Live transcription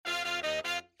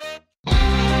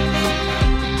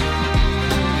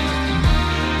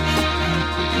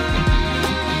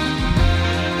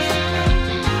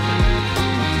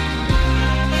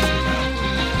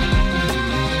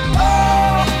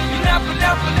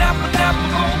never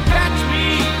gonna catch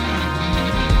me.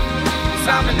 'Cause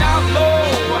I'm an outlaw,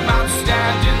 I'm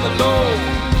outstanding the law.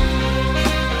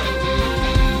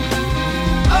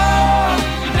 Oh,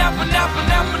 you never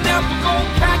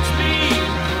gonna catch me.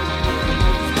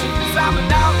 'Cause I'm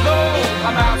an outlaw,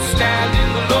 I'm outstanding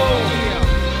the law.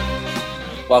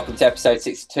 Welcome to episode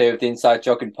 62 of the Inside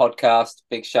Jogging Podcast.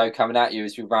 Big show coming at you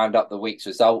as we round up the week's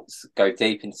results, go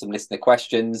deep into some listener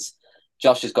questions.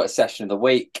 Josh has got a session of the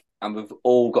week, and we've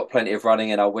all got plenty of running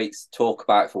in our weeks to talk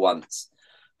about for once.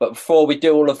 But before we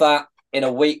do all of that, in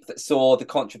a week that saw the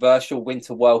controversial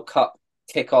Winter World Cup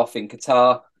kick off in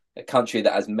Qatar, a country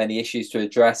that has many issues to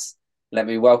address, let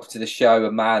me welcome to the show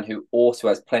a man who also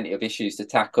has plenty of issues to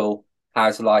tackle.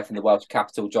 How's life in the Welsh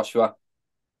capital, Joshua?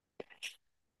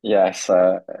 Yes,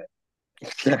 I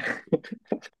don't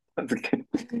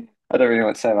really know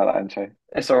what to say about that intro.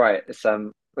 It's all right.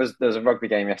 There was a rugby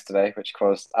game yesterday which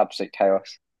caused absolute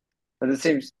chaos, and it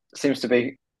seems to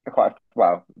be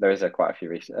there is quite a few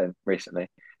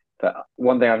recently. But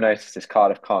one thing I've noticed is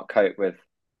Cardiff can't cope with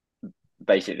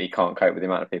the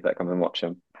amount of people that come and watch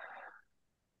them.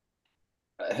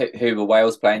 Who were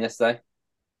Wales playing yesterday?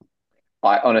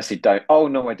 I honestly don't. Oh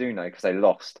no, I do know because they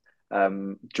lost.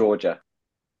 Georgia.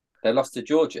 They lost to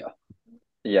Georgia.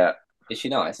 Yeah. Is she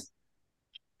nice?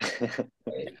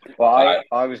 Well,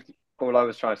 I was all I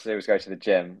was trying to do was go to the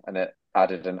gym, and it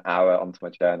added an hour onto my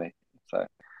journey. So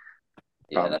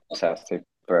Yeah, I was too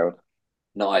thrilled.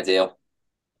 Not ideal.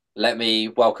 Let me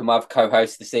welcome our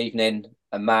co-host this evening,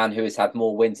 a man who has had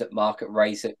more wins at market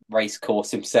race course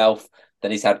himself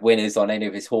than he's had winners on any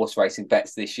of his horse racing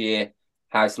bets this year.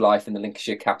 How's life in the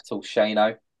Lincolnshire capital,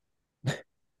 Shano?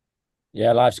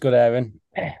 Yeah, life's good, Aaron.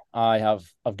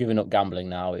 I've given up gambling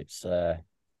now. It's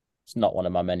not one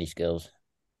of my many skills.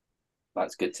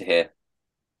 That's good to hear.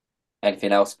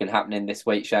 Anything else been happening this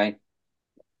week, Shane?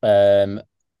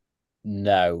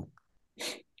 No.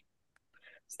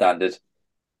 Standard.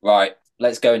 Right,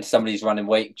 let's go into somebody's running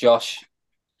week. Josh,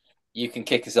 you can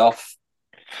kick us off.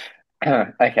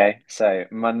 Okay, so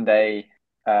Monday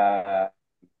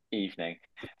evening.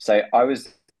 So I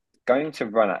was going to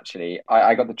run actually.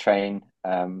 I got the train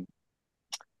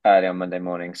early on Monday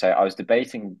morning. So I was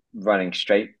debating running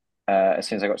straight as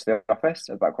soon as I got to the office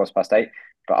at about 8:15.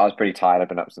 But I was pretty tired. I've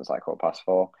been up since like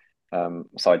 4:15.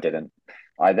 So I didn't.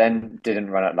 I then didn't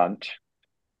run at lunch.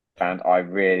 And I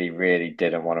really, really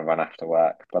didn't want to run after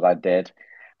work, but I did.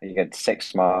 You get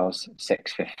 6 miles,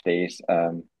 6:50s,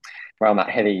 around that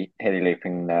hilly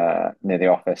looping near the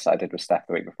office I did with Steph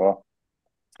the week before.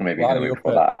 Maybe Why even are the you week up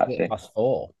before at that, actually.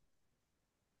 4:15?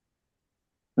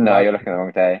 No, Why? you're looking at the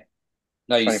wrong day.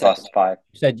 No, you 20 said past 5.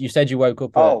 You said you woke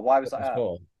up Oh, at why was I up?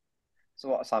 4:15. So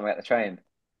what time I get the train?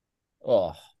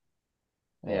 Oh,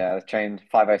 Yeah, the train,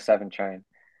 5:07 train.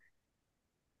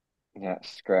 Yeah,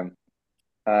 scrim.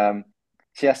 So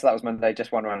yes, that was Monday,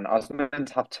 just one run. I was meant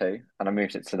to have two, and I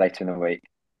moved it to later in the week,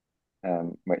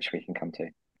 which we can come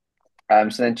to.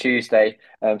 So then Tuesday,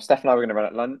 Steph and I were going to run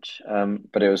at lunch,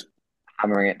 but it was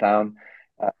hammering it down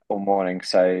all morning.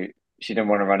 So she didn't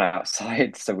want to run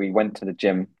outside. So we went to the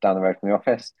gym down the road from the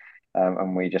office,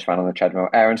 and we just ran on the treadmill.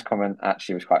 Aaron's comment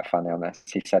actually was quite funny on this.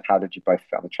 He said, "How did you both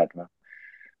fit on the treadmill?"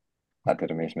 That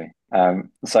did amuse me.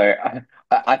 So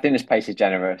I think this pace is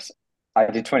generous. I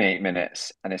did 28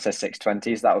 minutes, and it says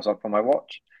 6:20s. That was up on my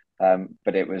watch,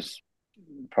 but it was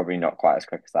probably not quite as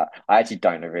quick as that. I actually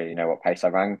don't really know what pace I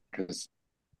ran because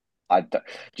I don't,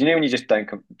 do you know when you just don't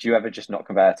do you ever just not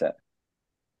convert it?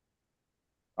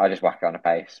 I just whack it on a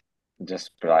pace and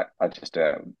just be like I just do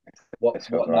it. This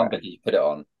feels what all number right. did you put it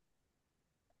on?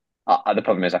 The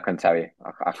problem is I couldn't tell you.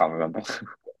 I can't remember.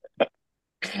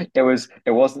 It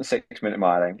wasn't 6 minute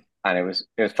miling, and it was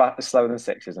slower than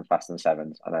sixes and faster than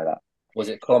sevens. I know that. Was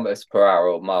it kilometers per hour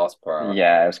or miles per hour?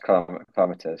 Yeah, it was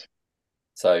kilometers.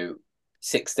 So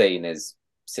 16 is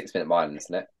 6 minute miling,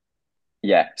 isn't it?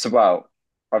 Yeah. So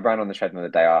I ran on the treadmill the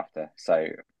day after, so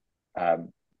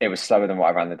it was slower than what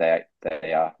I ran the day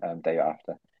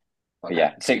after. But Okay.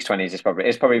 yeah, 6:20s is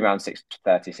probably around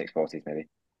 6:30, 6:40s maybe.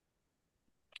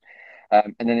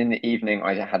 And then in the evening,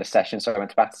 I had a session, so I went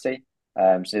to Battersea.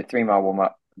 So did 3 mile warm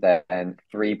up, then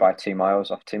 3 by 2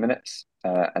 miles off 2 minutes,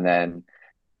 and then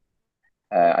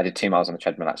I did 2 miles on the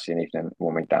treadmill actually in the evening,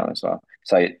 warming down as well.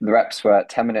 So the reps were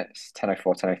 10 minutes,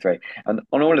 10:04, 10:03, and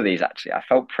on all of these actually, I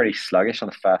felt pretty sluggish on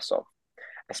the first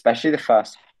especially the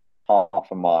first half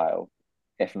a mile,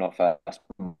 if not first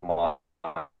mile.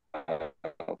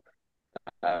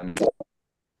 Um,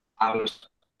 I was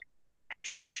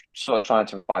sort of trying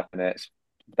to 5 minutes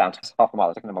down to half a mile. I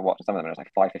was looking at my watch and some of them it was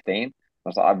like 5:15. I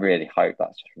was like, I really hope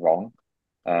that's just wrong.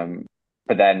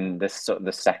 But then the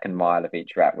second mile of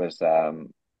each rep was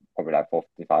probably like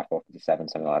 4:55, 4:57,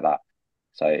 something like that.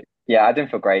 So yeah, I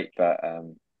didn't feel great, but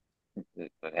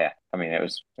yeah, I mean it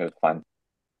was fun.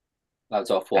 That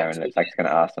was off what? Aaron looks like he's going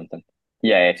to ask something.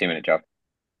 Yeah, 2 minute jog.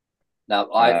 Now,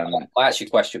 my actual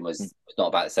question was not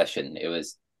about the session. It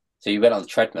was, so you went on the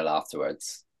treadmill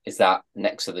afterwards. Is that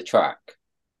next to the track?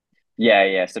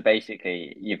 Yeah. So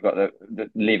basically, you've got the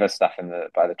lever stuff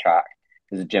by the track.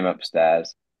 There's a gym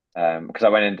upstairs. Because I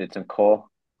went and did some core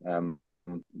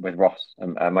with Ross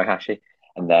and Mohashi,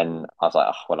 and then I was like,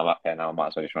 oh, well, I'm up here now. I might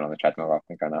as well just run on the treadmill rather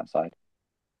than going outside.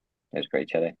 It was pretty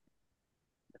chilly.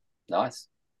 Nice.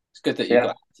 It's good that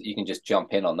Yeah. you can just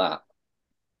jump in on that.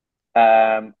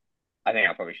 I think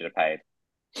I probably should have paid.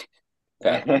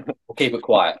 Okay. We'll keep it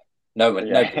quiet. No one.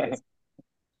 Yeah.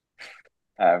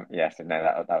 So no,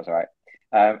 that was all right.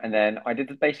 And then I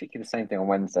did basically the same thing on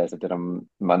Wednesday as I did on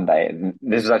Monday. And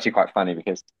this was actually quite funny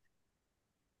because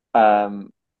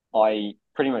I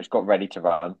pretty much got ready to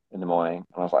run in the morning. And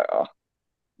I was like, oh,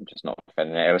 I'm just not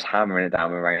feeling it. It was hammering it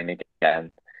down with rain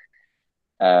again.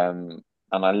 And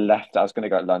I left. I was going to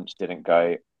go at lunch, didn't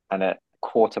go. And at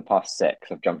 6:15,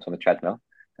 I've jumped on the treadmill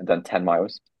and done 10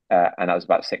 miles. And that was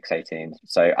about 6:18.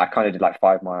 So I kind of did like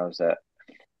 5 miles at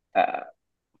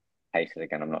paces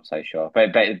again. I'm not so sure,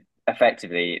 but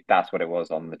effectively that's what it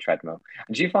was on the treadmill.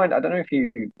 And do you find, I don't know if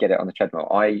you get it on the treadmill,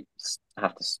 I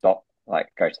have to stop, like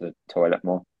go to the toilet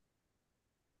more,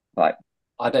 like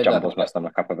I don't jumbles know. my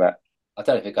stomach up a bit. I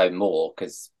don't know if it go more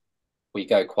because we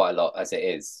go quite a lot as it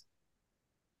is.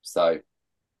 So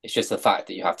it's just the fact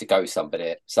that you have to go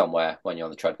somewhere when you're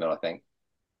on the treadmill, I think.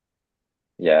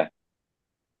 Yeah.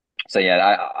 So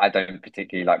yeah, I don't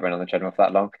particularly like running on the treadmill for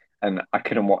that long, and I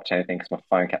couldn't watch anything because my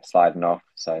phone kept sliding off.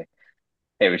 So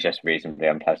it was just reasonably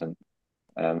unpleasant.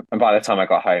 And by the time I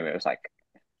got home, it was like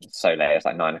so late. It was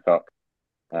like 9 o'clock.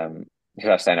 Because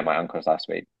I was staying at my uncle's last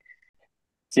week.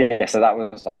 So yeah, so that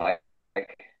was like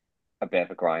a bit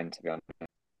of a grind, to be honest.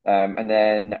 And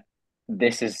then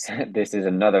this is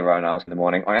another run I was in the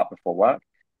morning. I got up before work,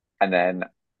 and then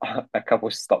a couple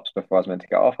of stops before I was meant to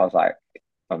get off, I was like,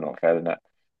 I'm not feeling it.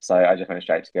 So I just went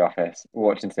straight to the office,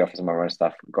 walked into the office on my run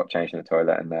stuff, got changed in the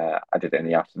toilet, and I did it in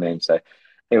the afternoon. So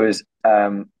it was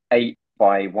 8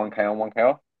 by 1K on, 1K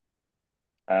off.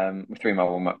 3 mile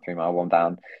warm up, 3 mile warm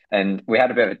down, and we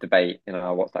had a bit of a debate in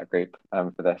our WhatsApp group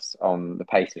for this on the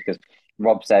pace because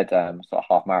Rob said sort of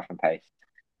half marathon pace,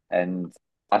 and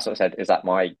I sort of said, is that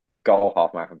my goal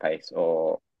half marathon pace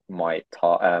or my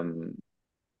PB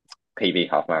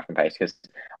half marathon pace? Because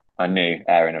I knew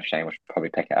Aaron or Shane would probably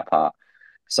pick it apart.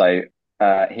 So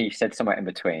he said somewhere in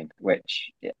between,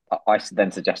 which I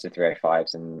then suggested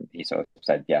 305s, and he sort of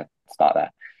said, yeah, start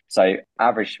there. So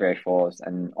average 304s,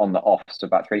 and on the offs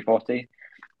about 340.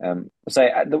 So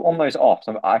on those offs,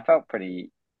 I felt pretty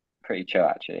chill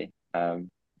actually.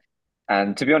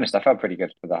 And to be honest, I felt pretty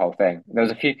good for the whole thing. There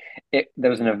was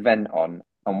an event on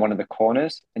one of the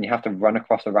corners, and you have to run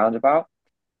across a roundabout,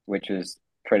 which was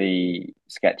pretty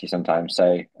sketchy sometimes.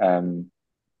 So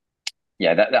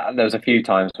yeah, there was a few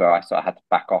times where I sort of had to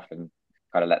back off and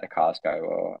kind of let the cars go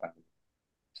or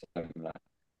something like that.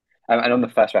 And on the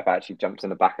first rep, I actually jumped in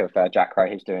the back of Jack Rowe.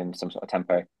 He's doing some sort of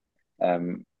tempo,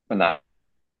 and that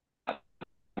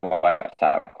worked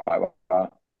out quite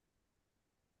well.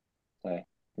 So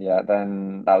yeah,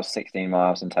 then that was 16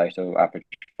 miles in total, average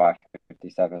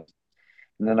 5:57.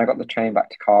 And then I got the train back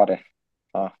to Cardiff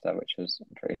after, which was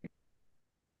pretty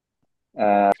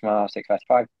 6 miles,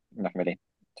 6:35. Nothing really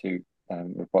to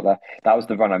report there. That was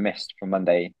the run I missed from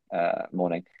Monday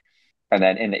morning. And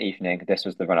then in the evening, this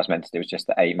was the run I was meant to do. It was just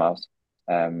the 8 miles,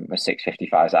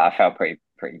 6:55. So I felt pretty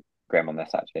grim on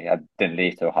this actually. I didn't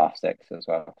leave till 6:30 as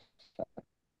well, so a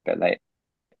bit late.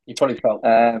 You probably felt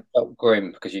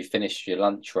grim because you finished your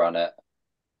lunch run at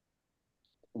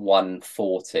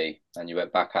 1:40 and you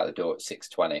went back out the door at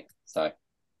 6:20. So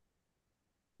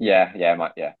yeah, it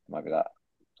might be that.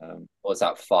 What's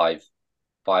that? 5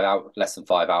 hours, less than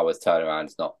 5 hours turnaround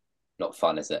is not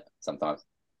fun, is it? Sometimes,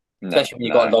 especially when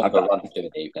you've got a longer run to do in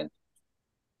the evening.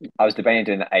 I was debating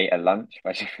doing the 8 at lunch, but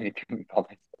I just really couldn't be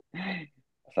bothered.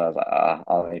 So I was like,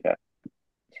 I'll leave it.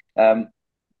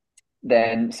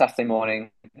 Then Saturday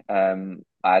morning, I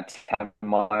had 10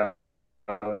 miles,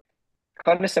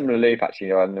 kind of similar loop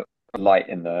actually on light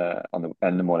in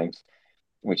the mornings,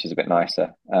 which is a bit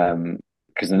nicer.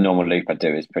 Because the normal loop I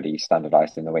do is pretty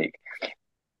standardized in the week.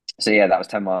 So yeah, that was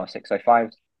 10 miles,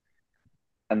 6:05.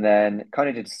 And then kind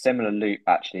of did a similar loop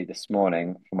actually this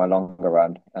morning for my longer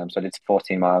run. So I did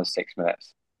 14 miles, 6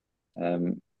 minutes.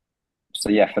 So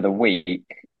yeah, for the week,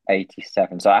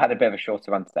 87. So I had a bit of a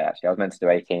shorter run today actually. I was meant to do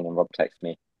 18 and Rob texted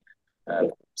me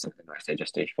something like I said,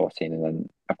 just do 14, and then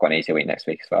I've got an easier week next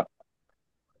week as well.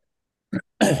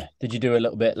 Did you do a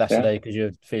little bit less today because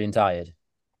you're feeling tired?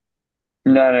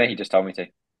 No, he just told me to.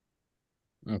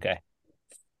 Okay.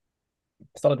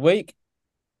 Solid week?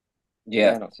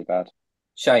 Yeah. Not too bad.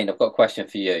 Shane, I've got a question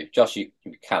for you. Josh, you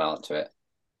can answer it.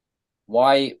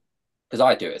 Why, because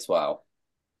I do it as well,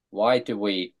 why do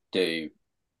we do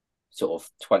sort of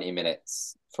 20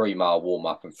 minutes, 3 mile warm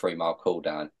up and 3 mile cool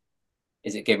down?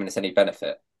 Is it giving us any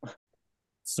benefit?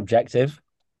 Subjective.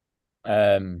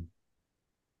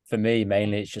 For me,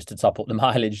 mainly it's just to top up the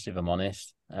mileage, if I'm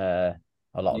honest. A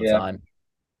lot of the time.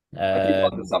 I do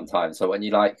wonder sometimes. So when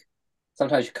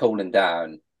sometimes you're cooling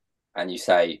down and you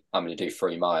say, I'm going to do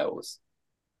 3 miles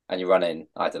and you're running,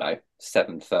 I don't know,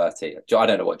 7:30. I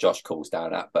don't know what Josh cools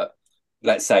down at, but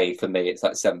let's say for me, it's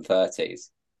like 7:30s.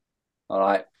 All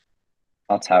right.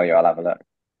 I'll tell you, I'll have a look.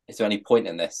 Is there any point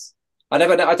in this? I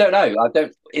don't know.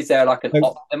 Is there like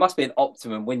there must be an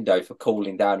optimum window for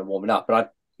cooling down and warming up,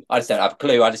 but I just don't have a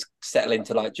clue. I just settle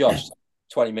into like Josh,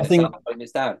 20 minutes up, 20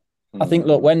 minutes down. I think,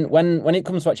 look, when it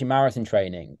comes to actually marathon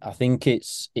training, I think it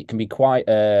can be quite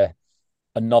a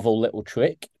novel little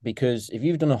trick, because if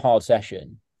you've done a hard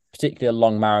session, particularly a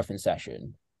long marathon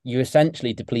session, you're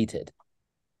essentially depleted.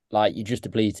 Like, you're just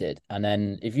depleted. And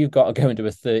then if you've got to go into a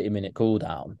 30-minute cool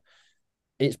down,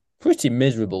 it's pretty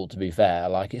miserable, to be fair.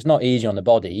 Like, it's not easy on the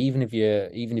body, even if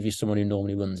you're someone who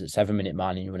normally runs at 7-minute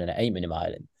mile and you're running at 8-minute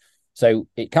mile. So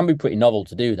it can be pretty novel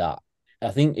to do that. I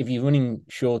think if you're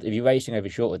racing over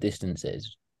shorter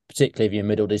distances, particularly if you're a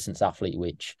middle distance athlete,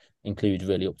 which includes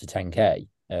really up to 10K,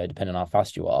 depending on how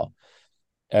fast you are,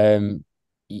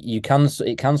 it can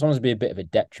sometimes be a bit of a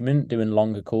detriment doing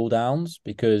longer cool downs,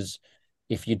 because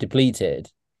if you're depleted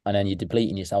and then you're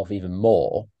depleting yourself even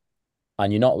more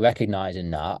and you're not recognizing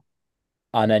that,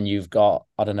 and then you've got,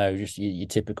 I don't know, just your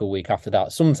typical week after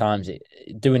that, sometimes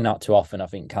doing that too often, I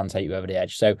think, can take you over the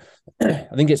edge. So I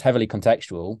think it's heavily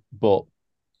contextual, but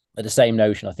at the same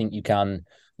notion, I think you can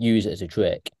use it as a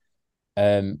trick.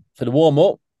 For the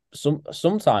warm-up,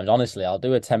 sometimes, honestly, I'll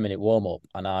do a 10-minute warm-up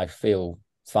and I feel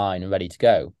fine and ready to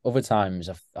go. Other times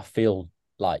I feel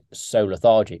like so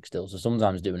lethargic still. So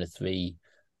sometimes doing a 3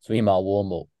 mile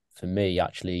warm-up, for me,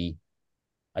 actually,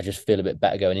 I just feel a bit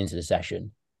better going into the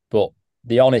session. But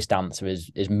the honest answer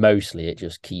is mostly it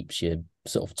just keeps you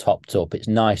sort of topped up. It's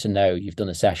nice to know you've done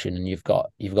a session and you've got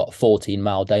a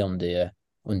 14-mile day under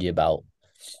your belt.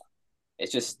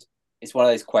 It's one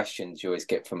of those questions you always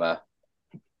get from a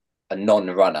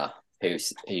non-runner who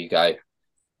you go,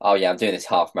 oh yeah, I'm doing this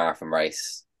half marathon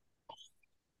race,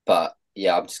 but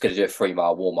yeah, I'm just going to do a 3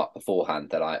 mile warm up beforehand.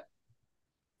 They're like,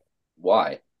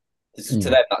 why? To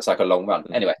them, that's like a long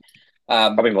run. Anyway,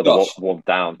 probably more than warm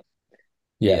down.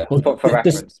 Yeah. For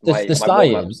reference, my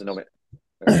warm-ups are normally...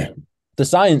 The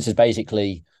science is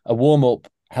basically a warm-up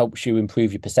helps you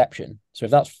improve your perception. So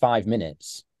if that's 5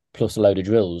 minutes plus a load of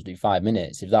drills, do 5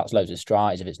 minutes. If that's loads of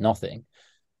strides, if it's nothing.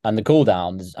 And the cool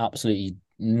down, there's absolutely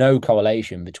no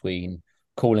correlation between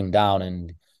cooling down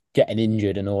and getting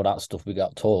injured and all that stuff we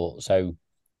got taught. So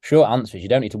short answer is you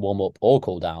don't need to warm up or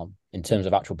cool down in terms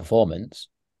of actual performance.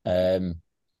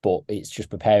 But it's just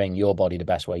preparing your body the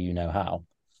best way you know how.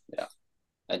 Yeah.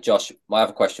 And Josh, my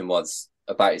other question was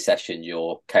about your session,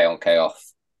 your K on K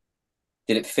off.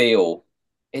 Did it feel,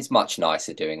 it's much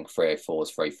nicer doing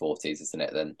 304s, 340s, isn't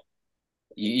it? Than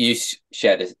you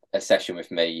shared a session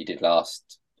with me you did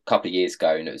last couple of years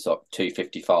ago, and it was like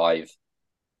 255,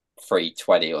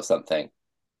 320 or something.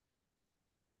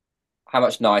 How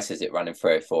much nicer is it running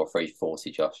 304,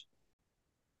 340, Josh?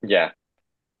 Yeah,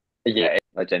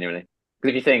 genuinely. Because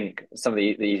if you think some of the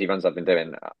easy runs I've been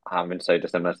doing, I haven't been so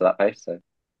dissimilar to that pace. So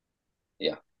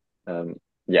yeah,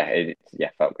 it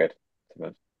felt good.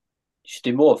 You should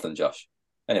do more of them, Josh.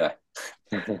 Anyway,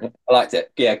 I liked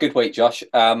it. Yeah, good week, Josh.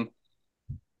 Got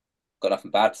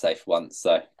nothing bad to say for once,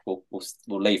 so we'll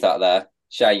leave that there.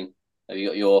 Shane, have you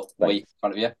got your week in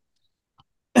front of you?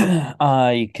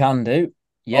 I can do.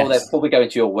 Yes. Oh, then before we go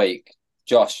into your week,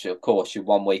 Josh, of course, you're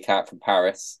 1 week out from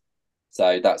Paris,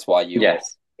 so that's why you're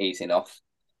easing off.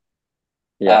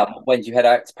 Yeah. When do you head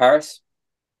out to Paris?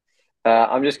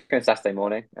 I'm just going Saturday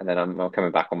morning, and then I'm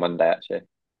coming back on Monday, actually.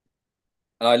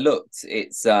 And I looked,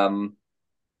 it's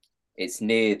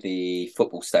near the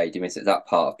football stadium. It's that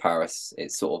part of Paris.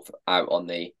 It's sort of out on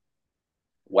the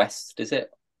west, is it?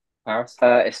 Paris?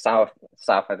 It's south,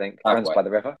 I think. Runs by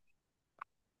the river.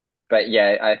 But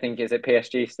yeah, I think, is it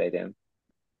PSG Stadium?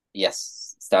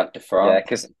 Yes, Stade de France. Yeah,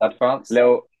 because Stade de France.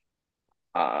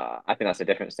 I think that's a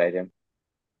different stadium.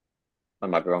 I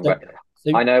might be wrong, but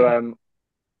I know.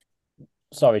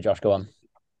 Sorry, Josh, go on.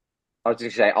 I was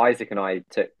just going to say, Isaac and I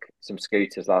took some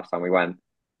scooters last time we went,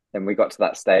 and we got to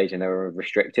that stage and they were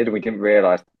restricted, and we didn't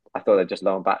realise. I thought they're just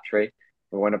low on battery.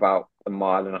 We went about a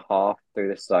mile and a half through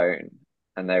the zone,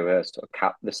 and they were sort of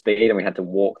capped the speed, and we had to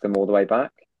walk them all the way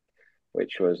back,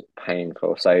 which was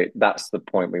painful. So that's the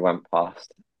point we went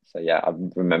past. So yeah, I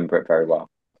remember it very well.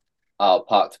 Oh,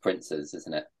 Park to Princes,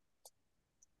 isn't it?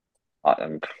 I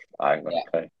haven't got a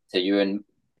clue. So you were in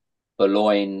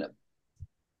Boulogne,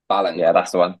 Ballancourt. Yeah,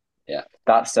 that's the one. Yeah,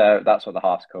 that's what the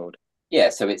half's called. Yeah,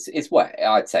 so it's west.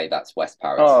 I'd say that's West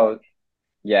Paris. Oh,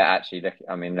 yeah. Actually,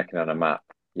 looking on a map.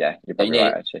 Yeah, you're probably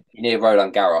right. Actually, you're near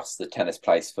Roland Garros, the tennis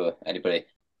place for anybody.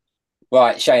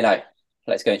 Right, Shano,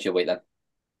 let's go into your week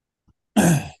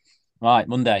then. Right,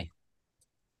 Monday.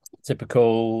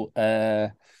 Typical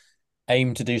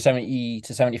aim to do 70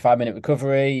 to 75-minute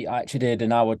recovery. I actually did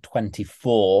an hour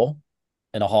 24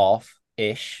 and a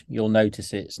half-ish. You'll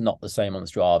notice it's not the same on the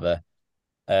Strava.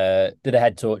 Did a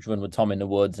head torch run with Tom in the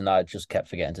woods, and I just kept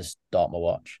forgetting to start my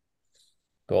watch.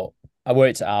 But I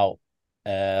worked it out.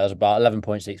 I was about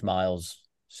 11.6 miles,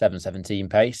 7:17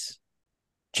 pace.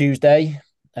 Tuesday,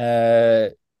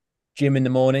 gym in the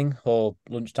morning or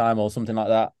lunchtime or something like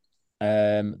that.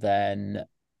 And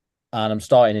I'm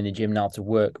starting in the gym now to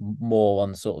work more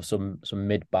on sort of some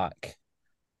mid-back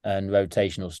and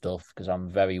rotational stuff because I'm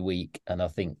very weak, and I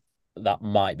think that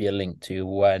might be a link to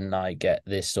when I get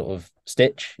this sort of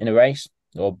stitch in a race,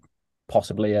 or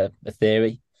possibly a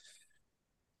theory.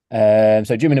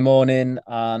 So gym in the morning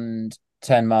and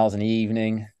 10 miles in the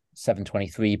evening,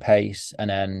 7:23 pace, and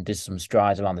then did some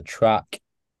strides around the track.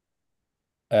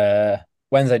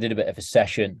 Wednesday did a bit of a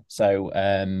session, so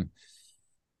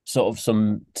sort of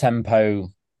some tempo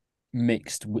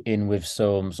mixed in with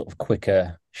some sort of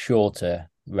quicker, shorter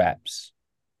reps.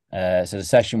 So the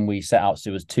session we set out to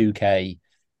do was 2K,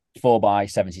 4 by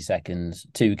 70 seconds,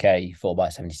 2K, 4 by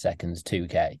 70 seconds,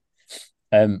 2K.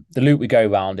 The loop we go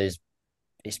around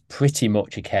it's pretty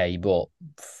much a K, but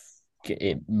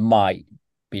it might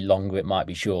be longer, it might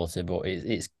be shorter, but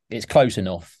it's close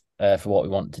enough for what we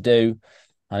want to do.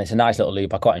 And it's a nice little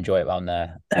loop. I quite enjoy it around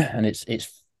there. And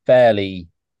it's fairly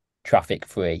traffic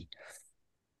free.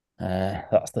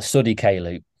 That's the Suddy K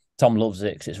loop. Tom loves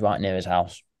it because it's right near his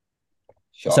house.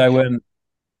 Shock. So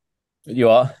you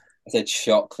are? I said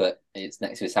shock that it's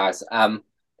next to his house.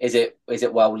 Is it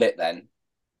well lit then?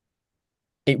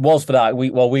 It was for that. We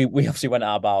obviously went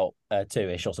out about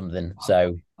 2-ish or something,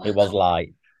 so it was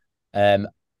light. I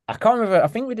can't remember. I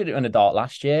think we did it in the dark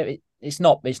last year. It's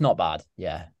not bad.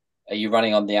 Yeah. Are you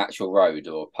running on the actual road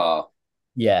or par?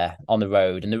 Yeah, on the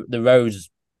road, and the road's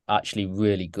actually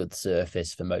really good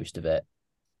surface for most of it.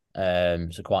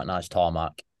 So quite nice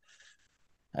tarmac.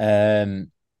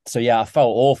 So yeah, I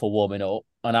felt awful warming up.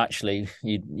 And actually,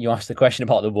 you asked the question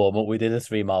about the warm up. We did a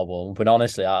 3-mile warm up, and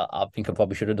honestly, I think I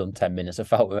probably should have done 10 minutes. I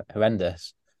felt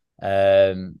horrendous,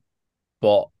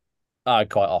 but I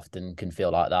quite often can feel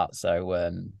like that. So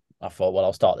I thought, well,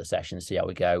 I'll start the session, see how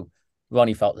we go.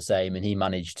 Ronnie felt the same, and he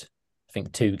managed, I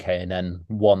think, 2K and then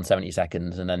 170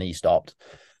 seconds, and then he stopped.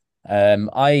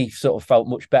 I sort of felt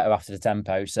much better after the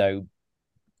tempo. So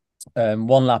 1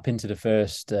 lap into the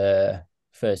first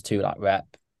 2-lap rep.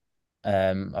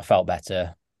 I felt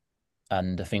better,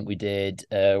 and I think we did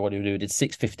what did we do? We did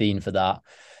 6:15 for that.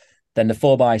 Then the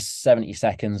 4 by 70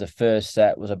 seconds, the first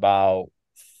set was about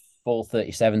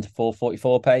 4:37 to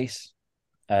 4:44 pace.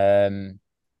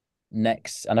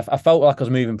 Next, and I felt like I was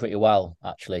moving pretty well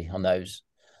actually on those.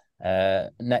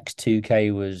 Next 2K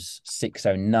was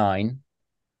 6:09,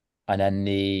 and then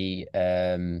the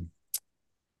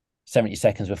 70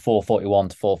 seconds were 4:41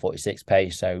 to 4:46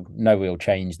 pace, so no real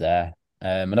change there.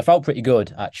 And I felt pretty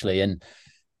good actually, and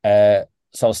so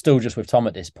I was still just with Tom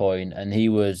at this point, and he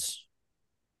was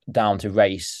down to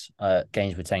race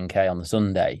Gainsborough 10K on the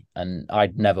Sunday, and I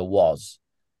never was,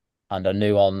 and I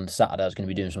knew on Saturday I was going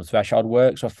to be doing some threshold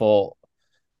work, so I thought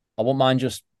I wouldn't mind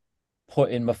just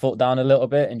putting my foot down a little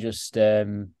bit and just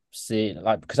see,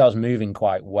 like, because I was moving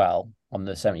quite well on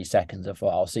the 70 seconds, I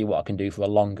thought I'll see what I can do for a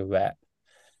longer rep,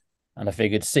 and I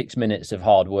figured 6 minutes of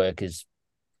hard work is,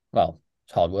 well,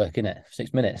 it's hard work, isn't it?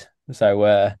 6 minutes.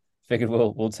 So figured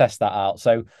we'll test that out.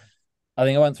 So I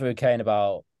think I went through a K in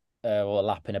about or a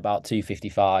lap in about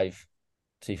 2:55,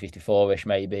 2:54-ish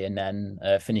maybe, and then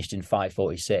finished in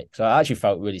 5:46. So I actually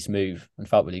felt really smooth and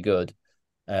felt really good.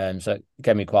 So it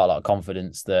gave me quite a lot of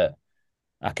confidence that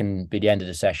I can be the end of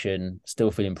the session,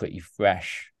 still feeling pretty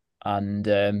fresh,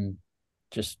 and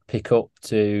just pick up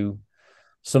to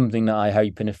something that I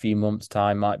hope in a few months'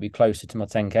 time might be closer to my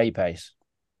 10K pace.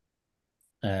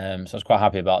 So I was quite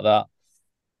happy about that.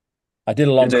 I did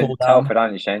a long cool down. Telford,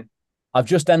 aren't you, Shane? I've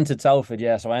just entered Telford,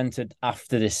 yeah. So I entered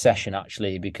after this session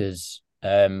actually, because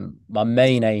my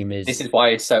main aim is. This is why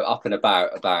you're so up and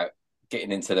about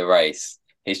getting into the race.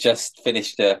 He's just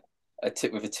finished with a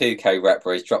 2K rep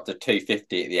where he's dropped a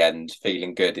 250 at the end,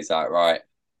 feeling good. He's like, right,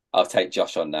 I'll take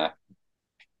Josh on there.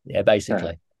 Yeah,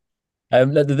 basically.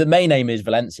 The main aim is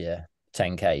Valencia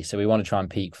 10K, so we want to try and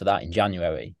peak for that in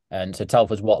January. And so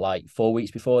Telford's what, like 4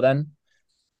 weeks before then?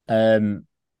 I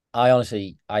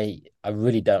honestly, I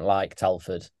really don't like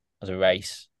Telford as a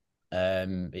race. I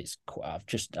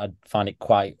find it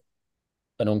quite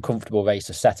an uncomfortable race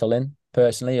to settle in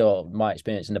personally, or my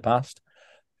experience in the past.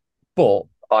 But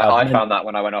I found that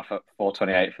when I went off at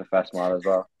 4:28 for the first mile as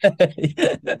well.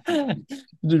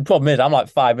 The problem is I'm like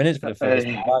 5 minutes for the first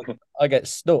mile. I get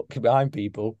stuck behind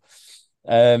people.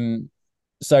 But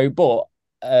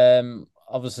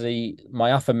obviously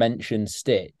my aforementioned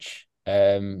stitch,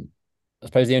 I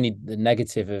suppose the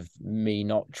negative of me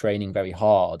not training very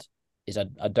hard is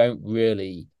I don't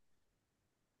really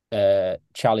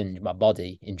challenge my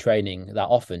body in training that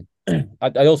often.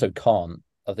 I also can't.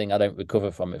 I think I don't recover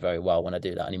from it very well when I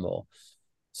do that anymore.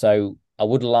 So I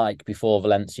would like before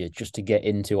Valencia just to get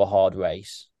into a hard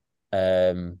race,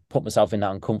 put myself in that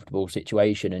uncomfortable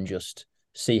situation and just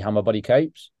see how my body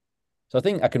copes. So I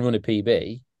think I can run a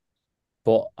PB,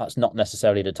 but that's not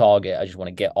necessarily the target. I just want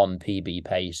to get on PB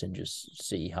pace and just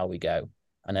see how we go.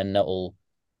 And then that'll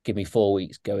give me 4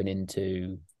 weeks going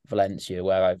into Valencia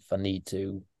where if I need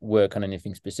to work on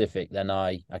anything specific, then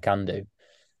I can do.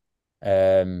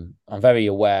 I'm very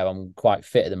aware I'm quite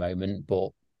fit at the moment, but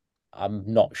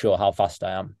I'm not sure how fast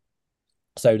I am.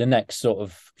 So the next sort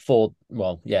of 4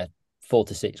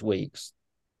 to 6 weeks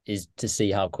is to see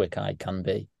how quick I can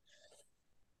be.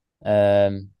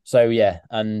 And so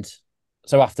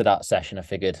after that session, I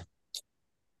figured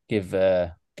give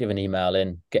an email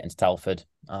in, get into Telford,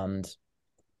 and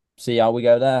see how we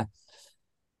go there.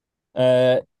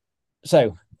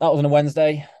 So that was on a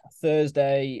Wednesday.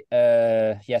 Thursday,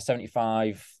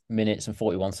 75 minutes and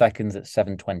 41 seconds at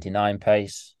 7:29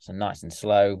 pace, so nice and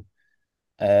slow.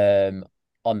 On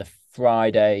the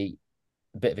Friday,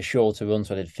 a bit of a shorter run,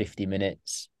 so I did 50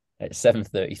 minutes at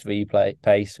 7:33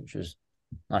 pace, which was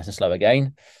nice and slow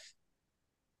again.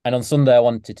 And on Sunday, I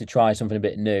wanted to try something a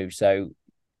bit new, so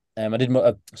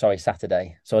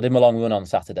Saturday. So I did my long run on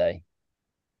Saturday,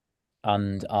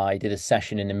 and I did a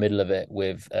session in the middle of it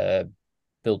with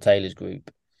Bill Taylor's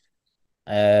group,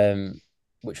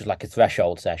 which was like a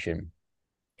threshold session.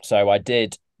 So I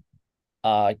can't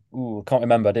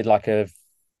remember. I did like a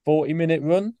 40-minute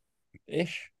run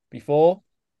ish before.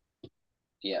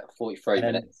 Yeah, 43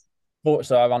 minutes.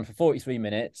 So I ran for 43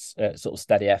 minutes at sort of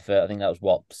steady effort. I think that was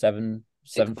what,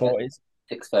 7:40s?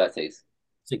 6:30s.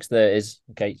 6:30s.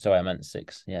 Okay, sorry, I meant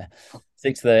 6. Yeah.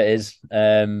 6:30s.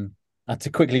 I had to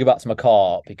quickly go back to my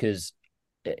car because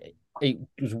it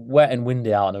was wet and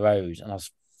windy out on the road and I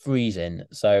was freezing.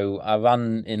 So I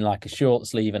ran in like a short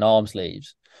sleeve and arm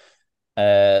sleeves,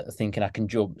 thinking I can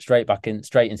jump straight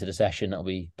into the session. It'll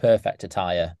be perfect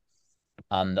attire.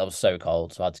 And I was so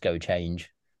cold, so I had to go change,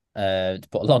 to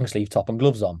put a long sleeve top and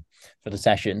gloves on for the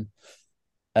session.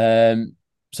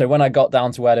 So when I got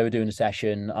down to where they were doing the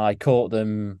session, I caught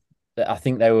them. I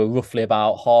think they were roughly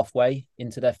about halfway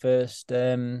into their first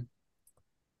 2K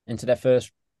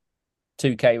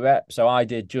rep. So I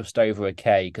did just over a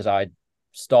K because I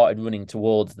started running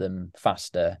towards them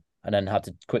faster and then had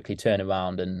to quickly turn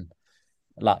around and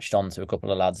latched onto a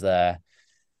couple of lads there.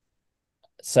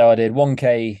 So I did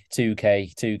 1K,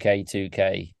 2K, 2K,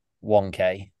 2K,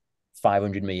 1K,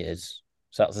 500 meters.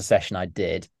 So that was the session I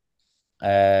did.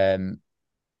 And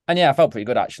yeah, I felt pretty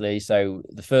good actually. So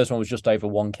the first one was just over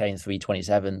 1K in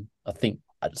 3:27. I think,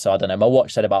 so I don't know. My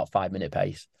watch said about 5-minute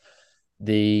pace.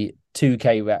 The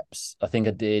 2K reps, I think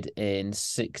I did in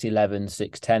 6:11,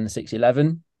 6:10,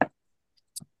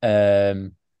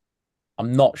 6:11. I'm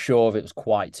not sure if it was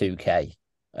quite 2K.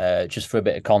 Just for a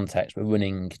bit of context, we're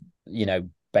running,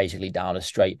 basically down a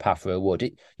straight path through a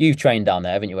wood. You've trained down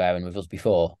there, haven't you, Aaron, with us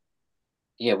before?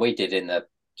 Yeah, we did in the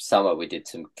summer. We did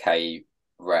some K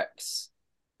reps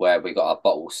where we got our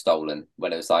bottles stolen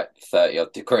when it was like 30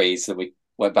 odd degrees. So we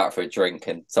went back for a drink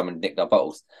and someone nicked our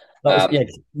bottles. Was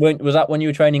that when you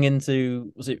were training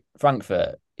was it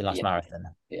Frankfurt, your last marathon?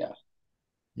 Yeah.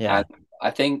 Yeah. And I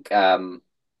think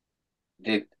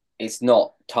it's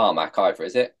not tarmac either,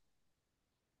 is it?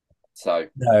 So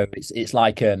no, it's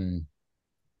like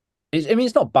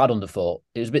it's not bad underfoot.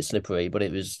 It was a bit slippery, but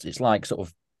it's like sort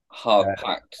of hard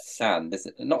packed sand, is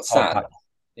it? Not sand. Packed.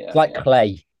 Yeah, it's like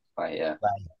clay. Yeah.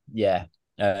 Clay. Yeah.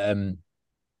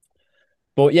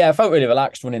 But yeah, I felt really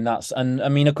relaxed running that. And I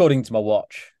mean, according to my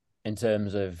watch, in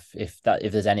terms of if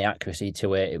there's any accuracy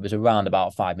to it, it was around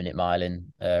about 5-minute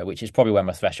miling, which is probably where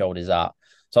my threshold is at.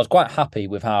 So I was quite happy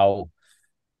with how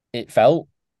it felt.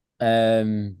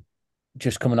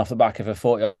 just coming off the back of a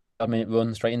 40-minute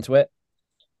run straight into it.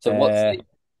 So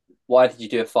why did you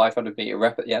do a 500-meter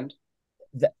rep at the end?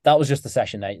 That was just the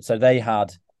session 8. So they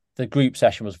had the group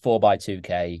session was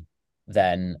 4x2K.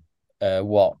 Then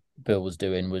what Bill was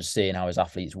doing was seeing how his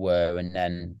athletes were and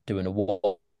then doing a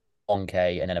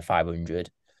 1K and then a 500.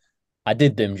 I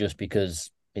did them just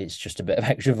because it's just a bit of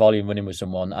extra volume running with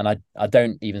someone, and I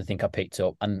don't even think I picked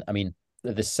up. And I mean,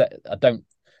 his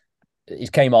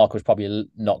K mark was probably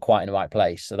not quite in the right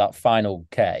place. So that final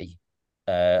K,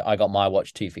 I got my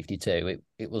watch 2:52.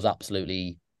 It was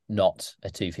absolutely not a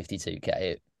 2:52K.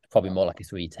 It probably more like a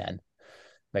 3:10,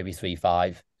 maybe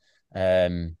 3:05.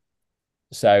 And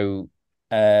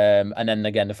then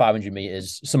again, the 500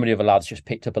 meters, some of the other lads just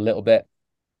picked up a little bit.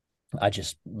 I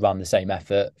just ran the same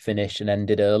effort, finished, and then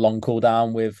did a long cool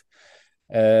down with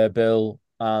Bill.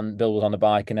 And Bill was on the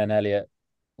bike, and then Elliot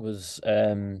was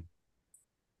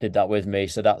did that with me.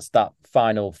 So that's that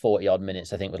final 40 odd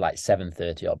minutes, I think, was like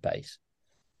 7:30 odd pace.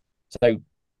 So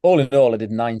all in all, I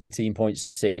did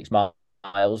 19.6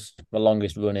 miles, the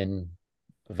longest run in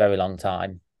a very long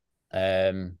time.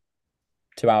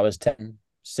 2 hours 10,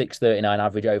 6:39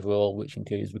 average overall, which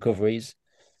includes recoveries.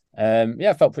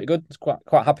 I felt pretty good.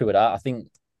 Quite happy with that. I think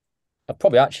I've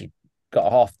probably actually got a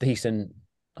half decent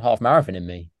half marathon in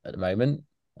me at the moment.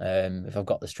 If I've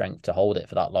got the strength to hold it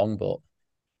for that long, but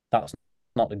that's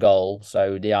not the goal.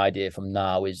 So the idea from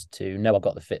now is to know I've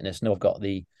got the fitness, know I've got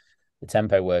the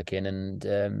tempo working, and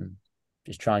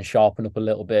just try and sharpen up a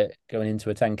little bit going into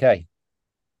a 10K.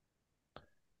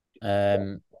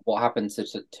 What happened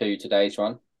to today's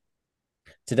run?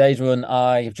 Today's run,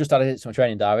 I have just added it to my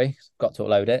training diary. Got to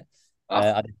upload it.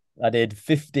 I did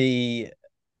 51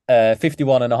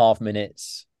 and a half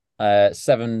minutes,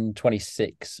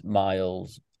 7:26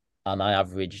 miles, and I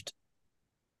averaged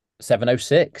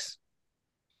 7:06.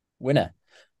 Winner.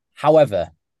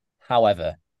 However,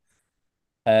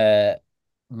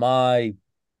 my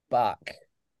back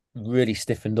really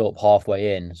stiffened up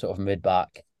halfway in, sort of mid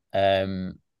back.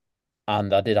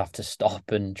 And I did have to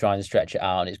stop and try and stretch it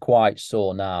out. And it's quite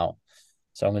sore now.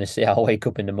 So I'm going to see how I wake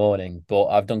up in the morning. But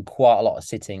I've done quite a lot of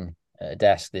sitting at a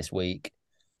desk this week.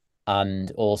 And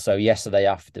also yesterday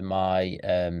after my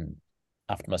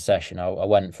session, I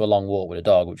went for a long walk with a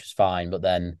dog, which was fine. But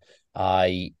then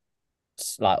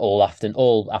all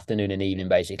afternoon and evening,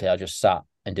 basically, I just sat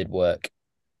and did work.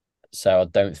 So I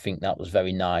don't think that was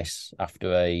very nice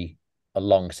after a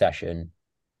long session.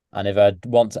 And if I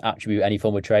want to attribute any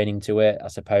form of training to it, I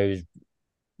suppose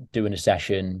doing a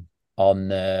session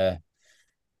on as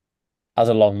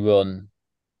a long run,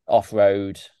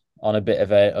 off-road, on a bit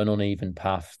of an uneven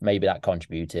path, maybe that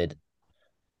contributed.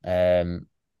 And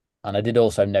I did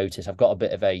also notice I've got a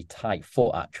bit of a tight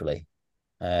foot, actually,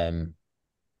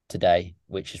 today,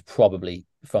 which is probably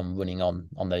from running on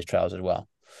those trails as well.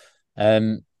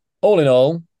 All in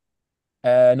all,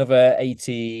 another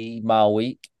 80-mile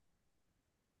week.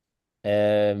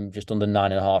 Just under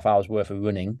 9.5 hours worth of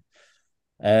running,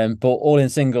 but all in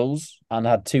singles, and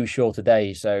had 2 shorter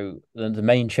days. So the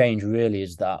main change really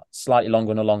is that slightly longer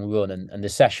on a long run, and the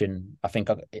session. I think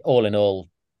all in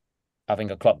all, I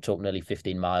think I clocked up nearly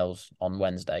 15 miles on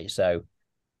Wednesday. So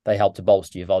they help to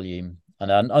bolster your volume,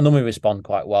 and I normally respond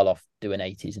quite well off doing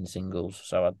 80s in singles.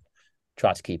 So I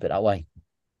try to keep it that way.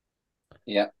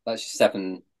 Yeah, that's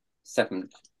your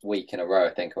seventh week in a row,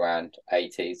 I think, around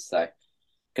 80s. So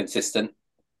consistent.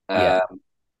 I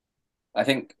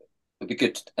think it'd be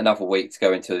good another week to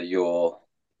go into your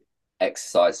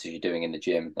exercises you're doing in the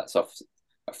gym. That's often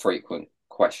a frequent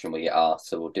question we get asked,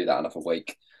 so we'll do that another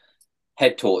week.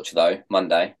 Head torch though,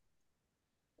 Monday.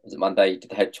 Was it Monday you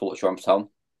did the head torch run for Tom?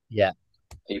 Yeah.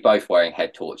 Are you both wearing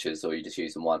head torches, or are you just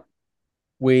using one?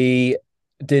 We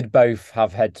did both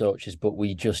have head torches, but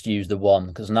we just used the one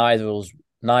because neither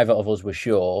of us were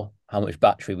sure how much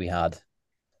battery we had.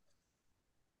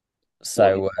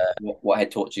 So what head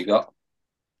torch you got?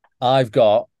 I've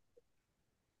got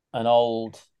an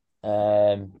old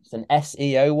it's an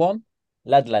SEO one,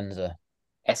 lead lenser.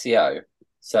 SEO,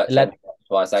 search engine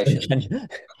optimization.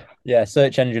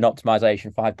 Search engine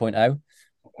optimization 5.0.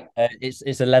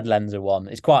 It's a lead lenser one.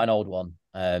 It's quite an old one,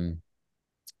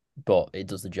 but it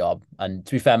does the job. And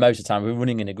to be fair, most of the time we're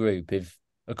running in a group. If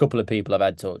a couple of people have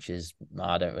head torches,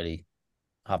 I don't really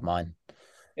have mine.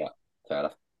 Yeah, fair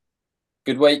enough.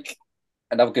 Good week.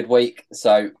 Another good week.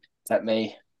 So let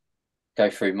me go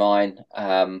through mine.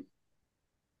 I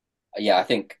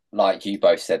think like you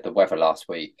both said, the weather last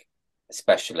week,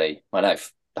 especially, I know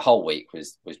the whole week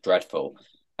was dreadful.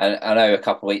 And I know a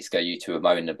couple of weeks ago you two were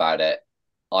moaning about it.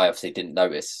 I obviously didn't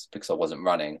notice because I wasn't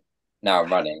running. Now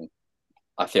I'm running.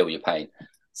 I feel your pain.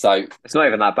 So it's not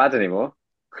even that bad anymore.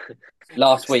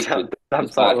 Last week was Damn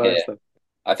sight bad worse here. than-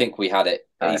 I think we had it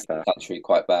east of fair. the country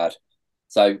quite bad.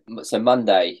 So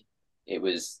Monday it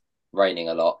was raining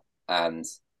a lot, and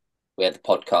we had the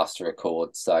podcast to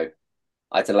record. So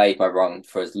I delayed my run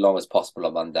for as long as possible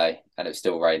on Monday, and it was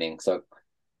still raining. So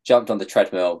jumped on the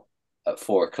treadmill at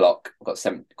 4 o'clock.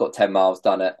 Got 10 miles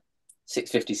done at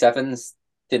 6:57s.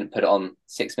 Didn't put it on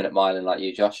 6 minute miling like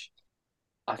you, Josh.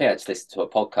 I think I just listened to a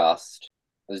podcast.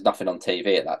 There was nothing on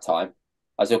TV at that time.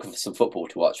 I was looking for some football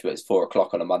to watch, but it's 4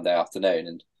 o'clock on a Monday afternoon,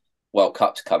 and World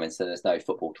Cup's coming, so there's no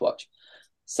football to watch.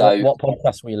 So What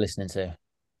podcast were you listening to?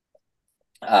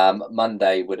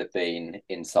 Monday would have been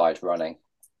Inside Running.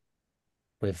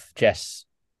 With Jess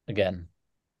again?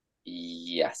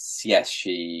 Yes,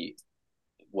 she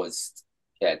was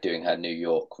doing her New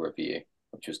York review,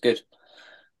 which was good.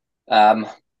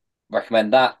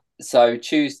 Recommend that. So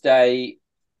Tuesday,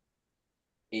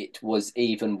 it was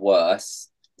even worse.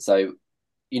 So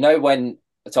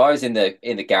I was in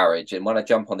the garage, and when I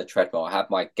jump on the treadmill, I have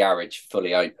my garage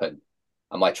fully open,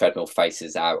 and my treadmill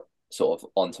faces out sort of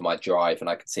onto my drive, and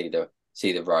I could see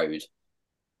the road.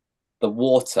 The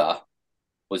water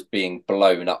was being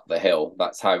blown up the hill.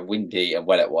 That's how windy and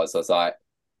wet it was. I was like,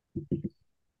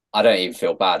 I don't even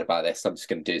feel bad about this. I'm just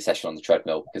going to do a session on the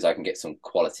treadmill because I can get some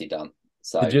quality done.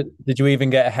 So did you even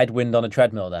get a headwind on a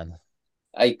treadmill then?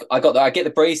 I get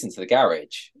the breeze into the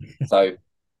garage, so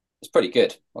it's pretty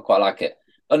good. I quite like it.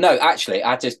 Oh no, actually,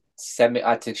 I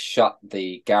had to shut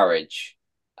the garage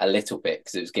a little bit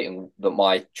because it was getting that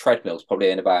my treadmill's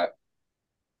probably in about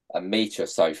a metre or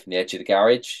so from the edge of the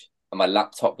garage, and my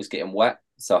laptop was getting wet,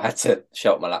 so I had to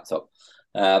shut my laptop.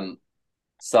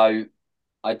 So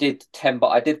I did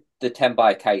the 10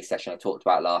 by a K session I talked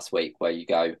about last week, where you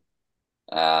go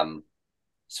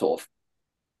sort of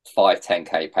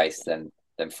 5-10K pace, then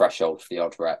threshold for the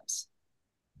odd reps.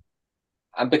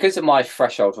 And because of my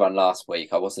threshold run last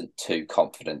week, I wasn't too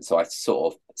confident, so I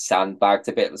sort of sandbagged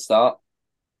a bit at the start.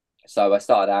 So I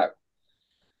started out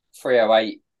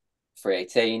 308,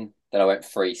 318, then I went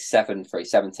 37,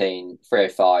 317,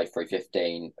 305,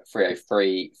 315,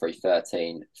 303,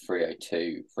 313,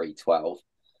 302, 312.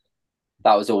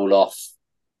 That was all off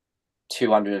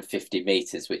 250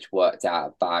 meters, which worked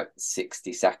out about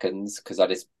 60 seconds because I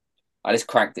just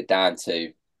cranked it down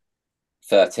to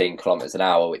 13 kilometers an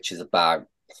hour, which is about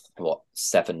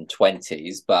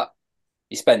 720s, but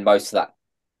you spend most of that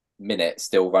minute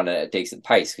still running at a decent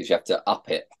pace because you have to up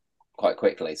it quite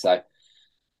quickly. So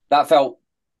that felt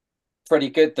pretty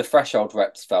good. The threshold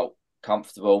reps felt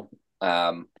comfortable.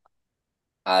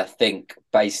 I think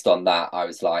based on that, I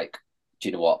was like, do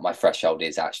you know what? My threshold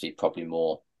is actually probably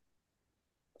more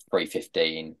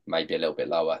 315, maybe a little bit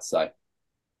lower. So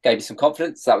gave me some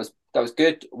confidence. That was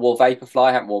good. Wore Vaporfly.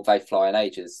 I haven't worn Vaporfly in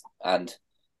ages, and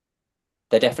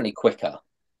they're definitely quicker.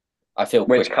 I feel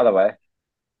Which quicker. colourway?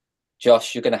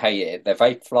 Josh, you're going to hate it. They're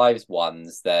Vaporflies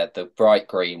ones. They're the bright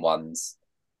green ones.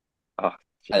 Oh,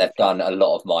 and they've done a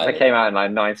lot of mileage. They came out in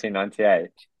like 1998.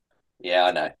 Yeah,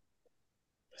 I know.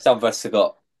 Some of us have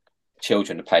got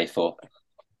children to pay for.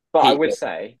 But I would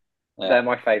say they're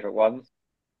my favourite ones.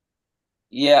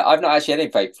 Yeah, I've not actually had any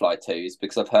Vaporfly 2s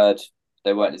because I've heard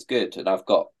they weren't as good, and I've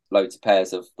got loads of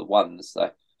pairs of the ones.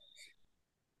 So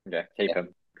yeah, keep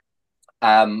them.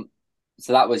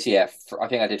 So that was I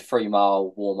think I did 3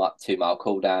 mile warm up, 2 mile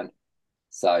cool down.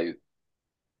 So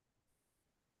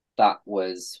that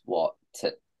was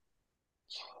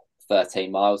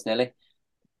 13 miles nearly,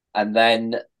 and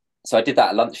then so I did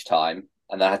that at lunchtime,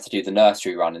 and then I had to do the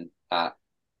nursery run at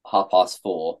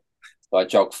 4:30. So I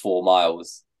jogged 4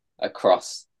 miles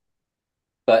across,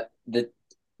 but the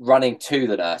running to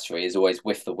the nursery is always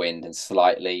with the wind and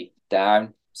slightly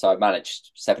down. So I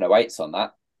managed 708s on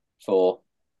that for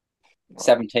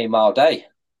 17-mile day.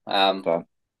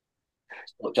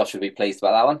 Josh would be pleased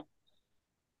about that one.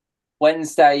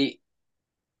 Wednesday,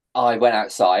 I went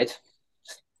outside,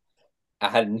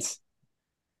 and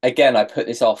again, I put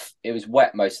this off. It was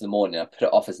wet most of the morning. I put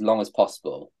it off as long as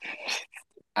possible.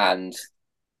 And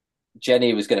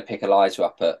Jenny was going to pick Eliza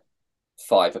up at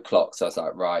 5 o'clock. So I was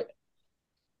like, right.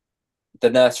 The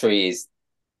nursery is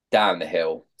down the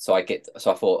hill. So I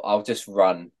thought I'll just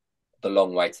run the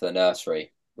long way to the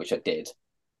nursery, which I did.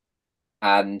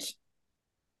 And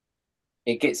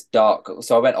it gets dark.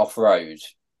 So I went off road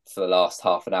for the last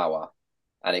half an hour,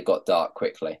 and it got dark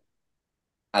quickly.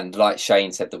 And like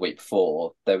Shane said the week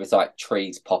before, there was like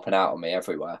trees popping out on me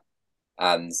everywhere.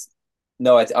 And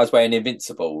no, I was wearing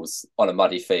Invincibles on a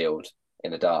muddy field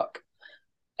in the dark.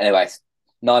 Anyway,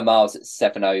 9 miles at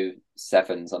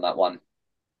 7:07s on that one.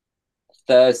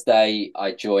 Thursday,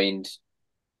 I joined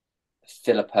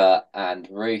Philippa and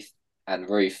Ruth. And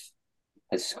Ruth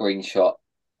has screenshot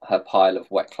her pile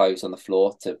of wet clothes on the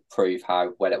floor to prove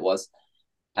how wet it was.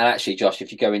 And actually, Josh,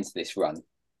 if you go into this run,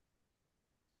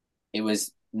 it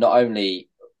was not only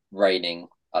raining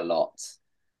a lot,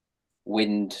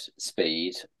 wind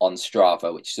speed on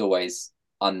Strava, which is always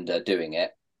underdoing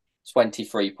it,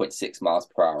 23.6 miles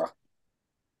per hour.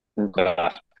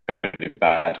 That's pretty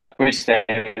bad. Which day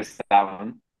is that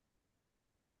one?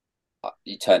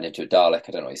 You turned into a Dalek.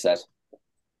 I don't know what he said.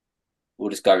 We'll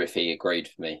just go if he agreed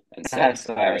with me and said,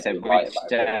 Sorry, so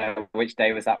which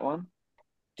day was that one?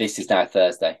 This is now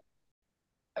Thursday.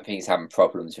 I think he's having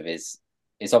problems with his.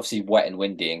 It's obviously wet and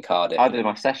windy in Cardiff. I did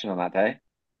my session on that day.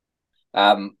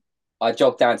 I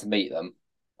jogged down to meet them.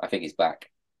 I think he's back.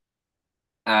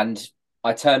 And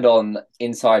I turned on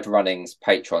Inside Running's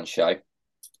Patreon show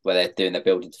where they're doing their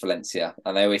building to Valencia.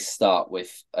 And they always start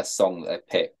with a song that they've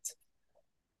picked.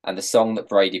 And the song that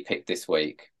Brady picked this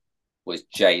week was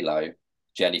J-Lo,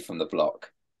 Jenny from the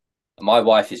Block. And my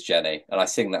wife is Jenny, and I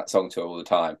sing that song to her all the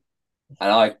time.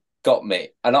 And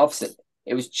obviously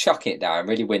it was chucking it down,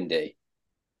 really windy.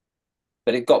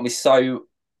 But it got me so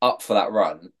up for that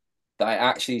run that I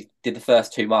actually did the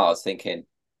first 2 miles thinking,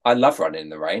 I love running in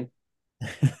the rain.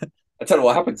 I don't know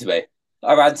what happened to me.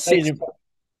 I ran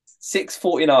 6:49,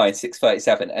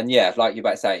 6:37. And yeah, like you're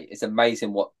about to say, it's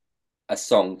amazing what a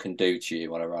song can do to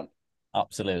you on a run.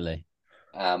 Absolutely.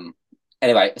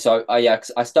 Anyway, so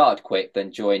I started quick,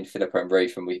 then joined Philippa and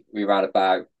Ruth, and we ran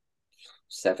about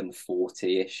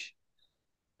 7:40-ish.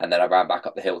 And then I ran back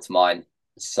up the hill to mine,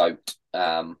 soaked.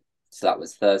 So that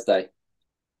was Thursday.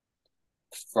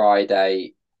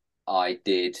 Friday, I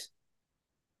did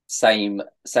same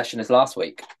session as last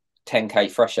week,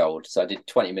 10K threshold. So I did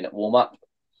 20-minute warm-up,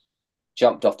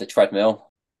 jumped off the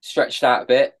treadmill, stretched out a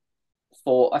bit.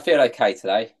 Thought I feel okay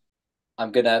today.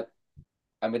 I'm gonna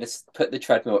put the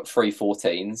treadmill at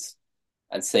 3:14s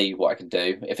and see what I can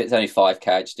do. If it's only 5K,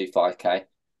 I just do 5K.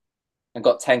 And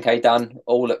got 10K done.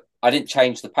 I didn't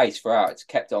change the pace throughout. I just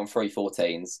kept it on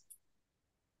 3:14s.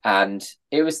 And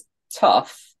it was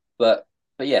tough, but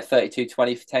yeah,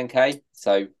 32:20 for 10K.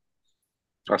 So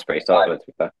that's pretty solid.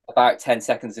 About 10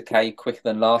 seconds a K quicker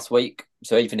than last week.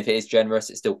 So even if it is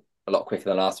generous, it's still a lot quicker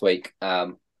than last week.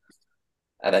 And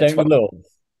then don't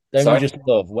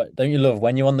you love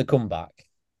when you're on the comeback,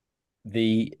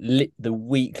 the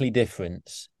weekly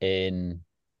difference in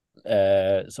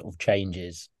sort of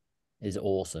changes is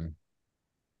awesome.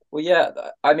 Well, yeah,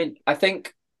 I mean, I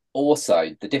think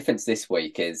also the difference this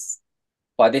week is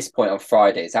by this point on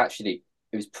Friday, it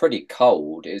was pretty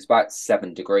cold. It was about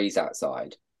 7 degrees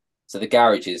outside. So the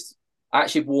garage is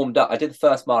actually warmed up. I did the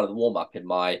first mile of the warm up in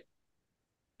my,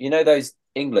 those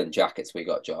England jackets we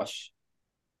got, Josh?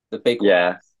 The big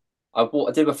one. I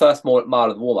did my first mile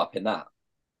of the warm up in that.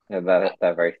 Yeah,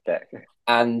 they're very thick.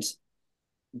 And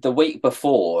the week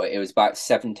before, it was about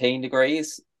 17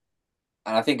 degrees.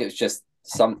 And I think it was just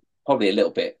probably a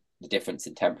little bit, the difference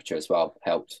in temperature as well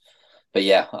helped. But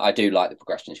yeah, I do like the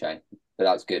progression, Shane. But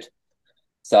that was good.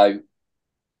 So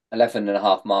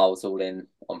 11.5 miles all in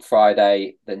on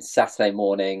Friday. Then Saturday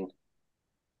morning,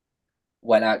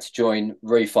 went out to join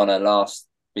Ruth on her last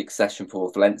big session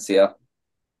for Valencia.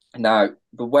 Now,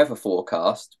 the weather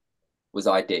forecast was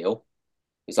ideal.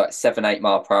 It was like 7-8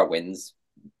 mile per hour winds,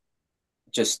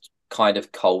 just kind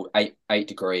of cold, 8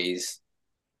 degrees,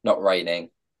 not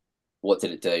raining. What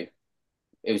did it do?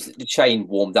 It was the chain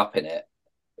warmed up in it.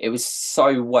 It was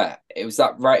so wet. It was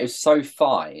it was so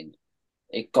fine.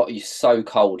 It got you so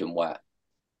cold and wet.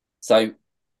 So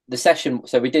we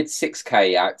did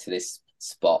 6K out to this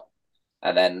spot,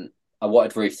 and then I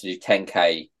wanted Ruth to do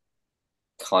 10K,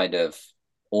 kind of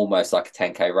almost like a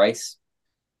 10K race.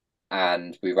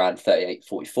 And we ran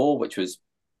 38:44, which was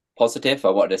positive. I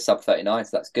wanted a sub 39,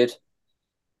 so that's good.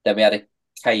 Then we had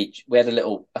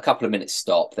a couple of minutes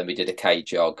stop. Then we did a K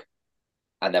jog,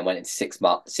 and then went into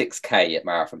 6K at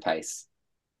marathon pace.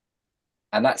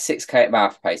 And that 6K at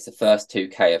marathon pace, the first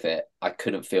 2K of it, I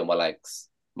couldn't feel my legs.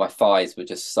 My thighs were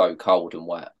just so cold and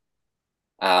wet.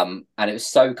 And it was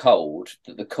so cold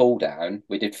that the cool down,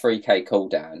 we did 3K cool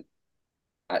down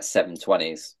at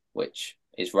 7:20s, which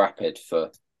is rapid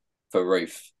for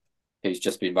Ruth, who's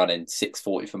just been running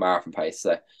 6:40 for marathon pace.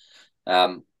 So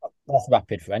that's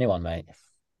rapid for anyone, mate.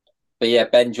 But yeah,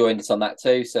 Ben joined us on that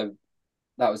too, so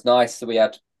that was nice. So we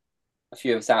had a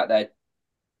few of us out there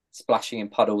splashing in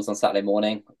puddles on Saturday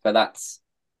morning. But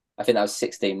I think that was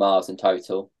 16 miles in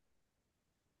total.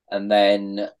 And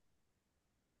then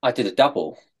I did a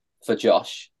double for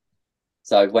Josh.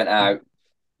 So I went out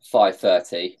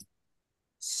 5:30.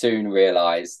 Soon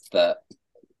realised that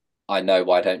I know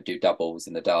why I don't do doubles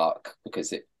in the dark,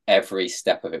 because every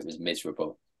step of it was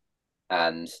miserable.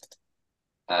 And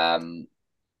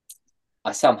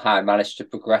I somehow managed to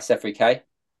progress every K.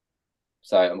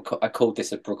 So I called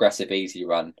this a progressive easy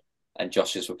run, and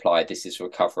Josh has replied, "This is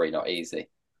recovery, not easy."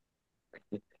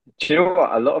 Do you know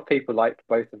what? A lot of people liked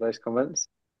both of those comments.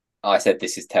 I said,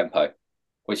 "This is tempo,"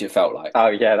 which it felt like. Oh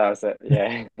yeah, that was it.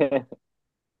 Yeah.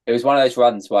 It was one of those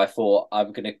runs where I thought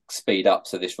I'm going to speed up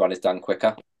so this run is done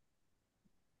quicker.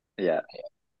 Yeah.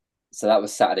 So that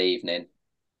was Saturday evening.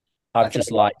 I've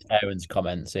just liked Aaron's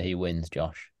comment, so he wins,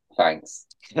 Josh. Thanks.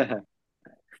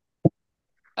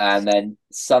 And then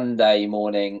Sunday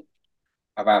morning,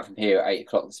 around from here at 8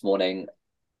 o'clock this morning,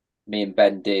 me and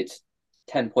Ben did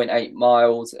 10.8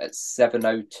 miles at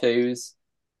 7:02s.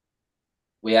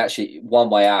 We actually, one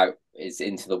way out is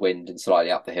into the wind and slightly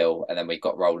up the hill, and then we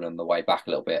got rolling on the way back a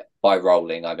little bit. By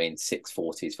rolling, I mean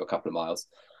 6:40s for a couple of miles,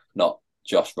 not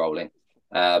Josh rolling.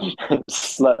 That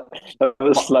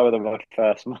was slower than my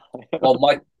first mile.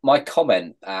 Well, my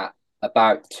comment at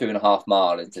about 2.5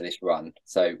 miles into this run.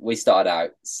 So we started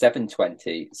out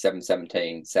 7:20,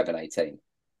 7:17, 7:18.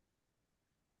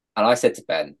 And I said to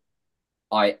Ben,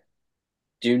 I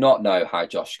do not know how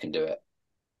Josh can do it.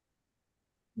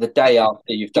 The day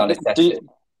after you've done a session,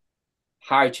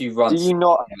 how do you run? Do you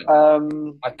not?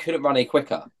 I couldn't run any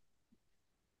quicker.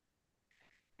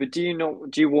 But do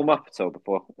you warm up at all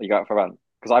before you go out for a run?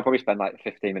 Because I probably spend like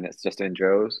 15 minutes just doing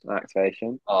drills and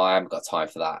activation. Oh, I haven't got time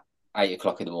for that. 8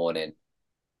 o'clock in the morning.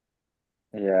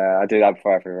 Yeah, I do that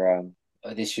before every run.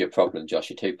 This is your problem, Josh.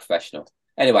 You're too professional.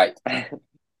 Anyway,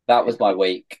 that was my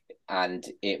week, and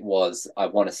it was, I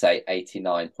want to say,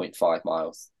 89.5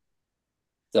 miles.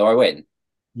 So I win.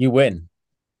 You win.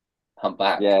 I'm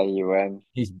back. Yeah, you win.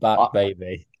 He's back,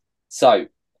 baby. So,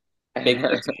 big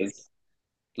listeners,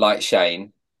 like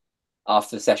Shane,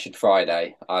 after the session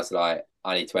Friday, I was like,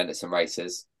 I need to enter some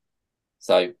races.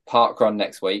 So, park run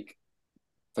next week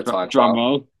for time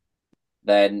trial.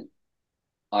 Then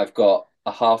I've got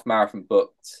a half marathon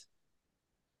booked.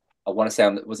 I want to say,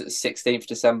 was it the 16th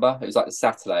December? It was like the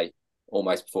Saturday,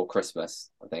 almost before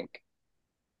Christmas, I think.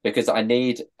 Because I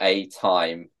need a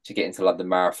time to get into London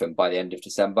Marathon by the end of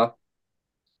December.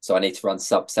 So I need to run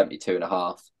sub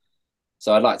 72.5.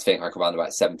 So I'd like to think I can run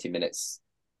about 70 minutes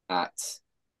at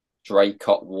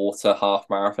Draycott Water half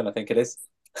marathon, I think it is.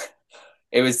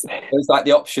 It was like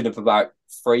the option of about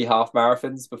 3 half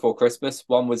marathons before Christmas.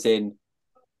 One was in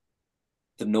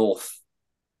the north,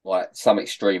 like some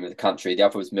extreme of the country. The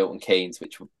other was Milton Keynes,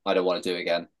 which I don't want to do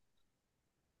again.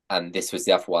 And this was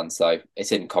the other one. So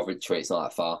it's in Coventry. It's not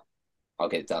that far. I'll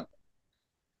get it done.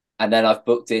 And then I've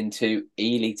booked into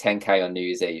Ely 10K on New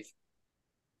Year's Eve.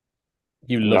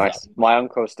 You love Nice. that. My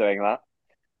uncle's doing that.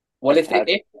 Well, if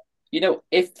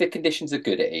the conditions are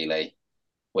good at Ely,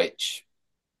 which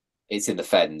it's in the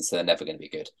fens, so they're never going to be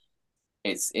good.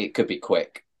 It could be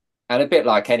quick, and a bit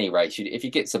like any race, if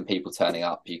you get some people turning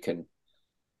up, you can.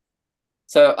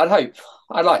 So I'd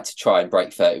like to try and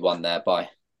break 31 there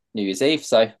by New Year's Eve.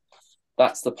 So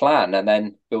that's the plan, and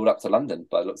then build up to London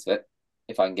by the looks of it,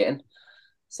 if I can get in.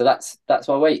 So that's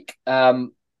my week.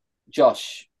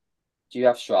 Josh, do you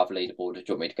have Strava leaderboard, or do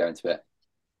you want me to go into it?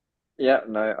 Yeah,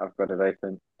 no, I've got it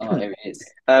open. Oh, here it is.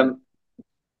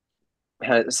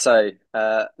 So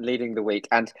leading the week,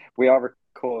 and we are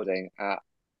recording at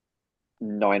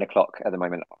 9 o'clock at the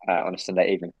moment on a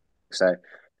Sunday evening. So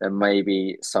there may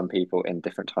be some people in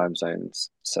different time zones.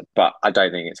 So, but I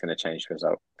don't think it's going to change the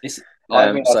result. I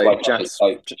realize why Josh is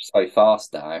so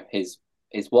fast now. His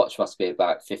watch must be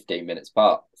about 15 minutes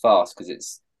fast because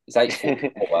it's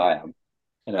 8:40 where I am.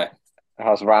 You know, I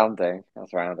was rounding.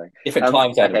 different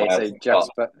time zone. Okay,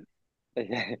 so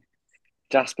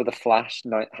Jasper the Flash,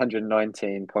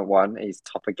 119.1. He's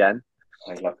top again.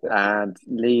 I love it. And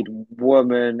lead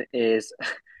woman is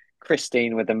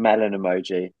Christine with the melon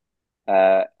emoji,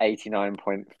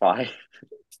 89.5.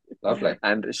 Lovely.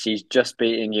 And she's just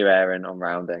beating you, Aaron, on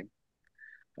rounding.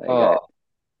 There you Oh, go.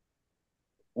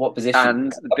 what position?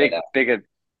 And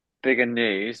bigger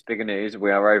news.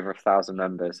 We are over 1,000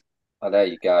 members. Oh, there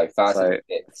you go.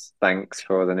 1,006. Thanks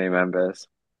for all the new members.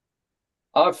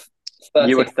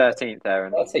 You were 13th,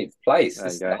 Aaron. 13th place. There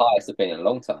This is you the go. highest I've been in a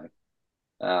long time.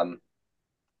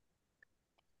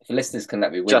 If the listeners can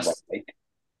let me win one week.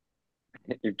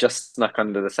 You've just snuck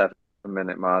under the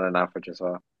 7-minute mile and average as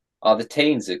well. Oh, the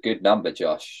teens are a good number,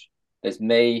 Josh. There's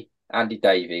me, Andy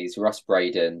Davies, Ross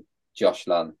Braden, Josh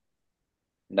Lunn.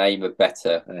 Name a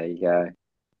better There you go.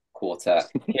 quartet.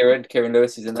 Kieran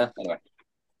Lewis is in there. Anyway.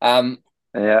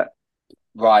 Yeah.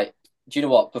 Right. Do you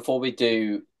know what? Before we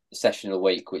do the session of the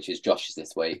week, which is Josh's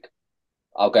this week,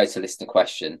 I'll go to listener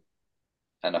question.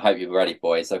 And I hope you're ready,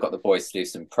 boys. I've got the boys to do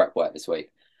some prep work this week.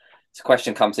 So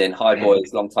question comes in. Hi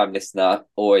boys, long time listener,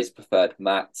 always preferred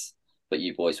Matt, but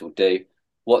you boys will do.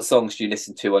 What songs do you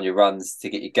listen to on your runs to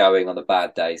get you going on the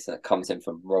bad days? And it comes in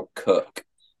from Rob Cook.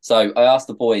 So I asked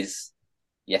the boys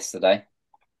yesterday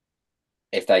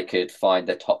if they could find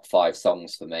their top 5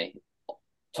 songs for me.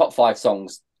 Top 5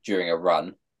 songs during a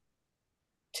run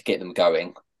to get them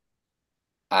going.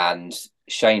 And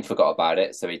Shane forgot about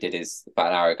it, so he did his about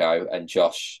an hour ago, and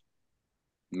Josh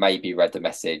maybe read the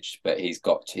message, but he's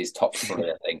got his top 3,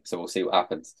 I think. So we'll see what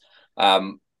happens.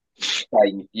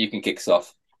 Shane, you can kick us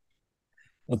off.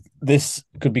 Well, this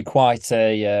could be quite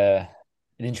an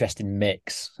interesting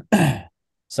mix.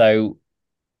 So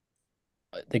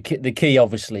the key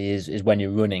obviously is when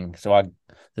you're running. So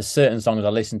there's certain songs I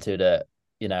listen to that,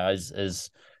 you know,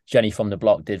 as Jenny from the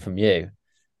block did from you,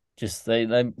 just they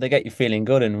get you feeling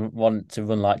good and want to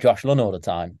run like Josh Lunn all the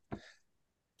time.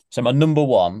 So my number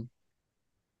 1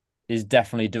 is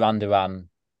definitely Duran Duran,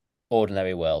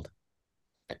 Ordinary World.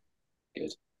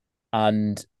 Good.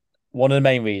 And one of the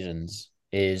main reasons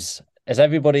is, has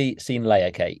everybody seen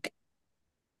Layer Cake?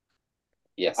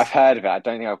 Yes. I've heard of it. I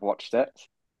don't think I've watched it.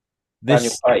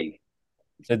 Daniel Craig.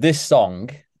 So this song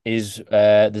is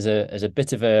there's a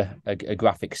bit of a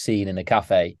graphic scene in a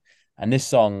cafe, and this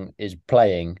song is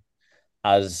playing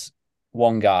as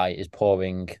one guy is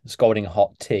scalding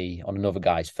hot tea on another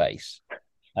guy's face.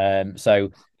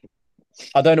 So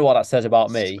I don't know what that says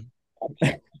about me,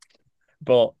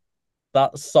 but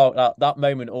that song, that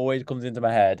moment always comes into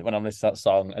my head when I'm listening to that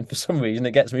song, and for some reason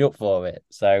it gets me up for it.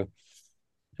 So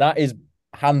that is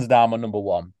hands down my number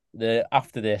 1.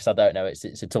 After this, I don't know. It's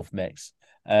a tough mix.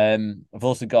 I've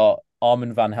also got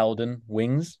Armand van Helden,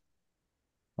 Wings.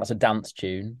 That's a dance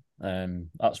tune.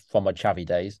 That's from my chavvy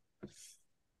days.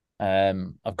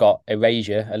 I've got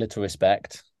Erasure, A Little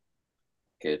Respect.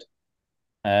 Good.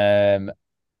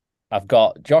 I've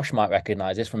got, Josh might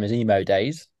recognise this from his emo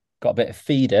days. Got a bit of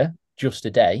Feeder, Just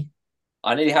a Day.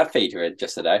 I nearly had Feeder in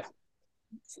Just a Day.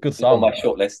 Good song. On my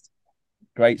short list.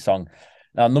 Great song.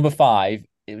 Now, number 5,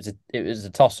 it was a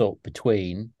toss-up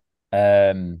between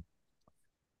I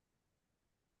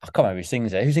can't remember who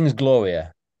sings it. Who sings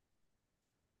Gloria?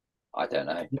 I don't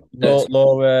know.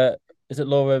 Laura, is it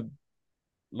Laura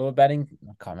Benning?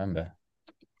 I can't remember.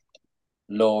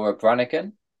 Laura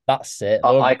Branigan? That's it.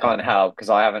 I can't help because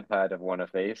I haven't heard of one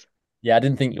of these. Yeah, I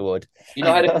didn't think you would. You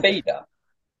not heard of Feeder?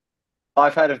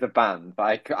 I've heard of the band,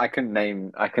 but I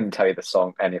couldn't tell you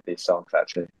any of these songs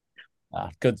actually.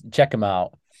 Good. Check them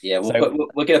out. Yeah,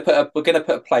 we're gonna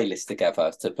put a playlist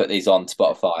together to put these on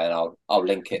Spotify, and I'll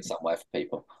link it somewhere for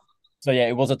people. So yeah,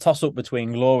 it was a toss up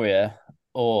between Gloria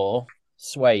or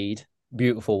Suede,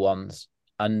 Beautiful Ones,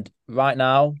 and right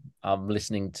now I'm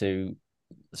listening to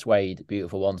Suede,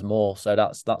 Beautiful Ones more. So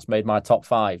that's made my top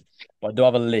 5. But I do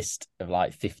have a list of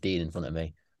like 15 in front of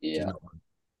me. Yeah. Do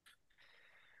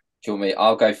you want me?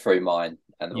 I'll go through mine,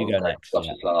 and you we'll go next.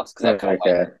 Josh's last because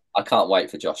I can't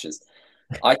wait for Josh's.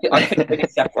 I couldn't really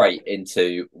separate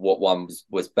into what one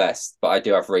was best, but I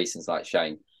do have reasons like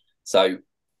Shane. So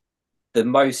the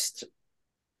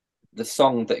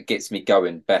song that gets me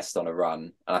going best on a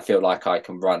run, and I feel like I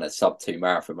can run a sub-2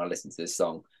 marathon when I listen to this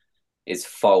song, is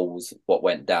Foals, What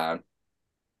Went Down,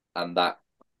 and that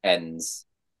ends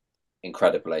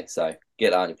incredibly. So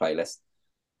get that on your playlist.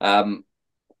 I'm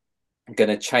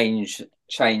gonna change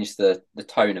the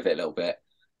tone of it a little bit.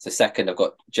 So second, I've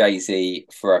got Jay-Z,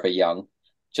 Forever Young,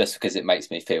 just because it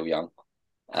makes me feel young.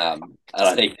 And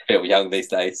I need to feel young these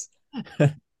days.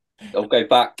 I'll go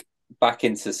back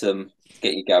into some to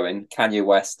get you going. Kanye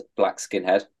West, Black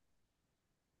Skinhead.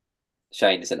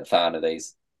 Shane isn't a fan of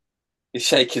these. He's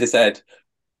shaking his head.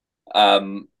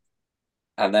 And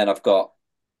then I've got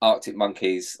Arctic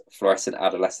Monkeys, Fluorescent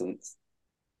Adolescence.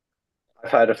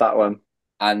 I've heard of that one.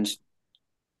 And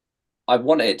I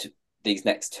wanted these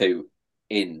next 2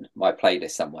 in my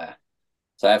playlist somewhere.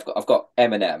 So I've got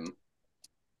Eminem,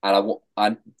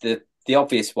 and the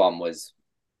obvious one was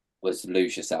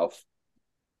Lose Yourself.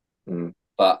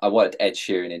 But I wanted Ed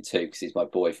Sheeran in too because he's my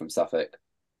boy from Suffolk.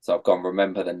 So I've gone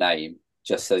Remember the Name,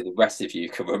 just so the rest of you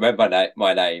can remember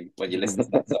my name when you listen to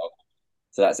that song.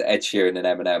 So that's Ed Sheeran and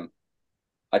Eminem.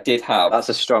 I did have... That's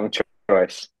a strong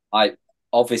choice. I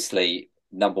obviously,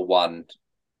 number 1,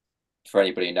 for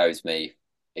anybody who knows me,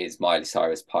 is Miley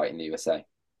Cyrus, Party in the USA.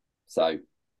 So,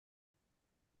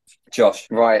 Josh.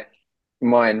 Right.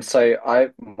 Mine. So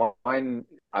I've got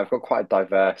quite a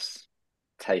diverse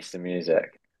taste in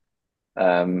music.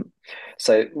 So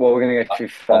what we're going to go through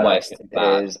first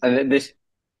is, and this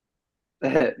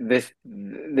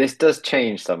does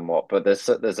change somewhat, but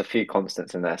there's a few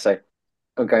constants in there. So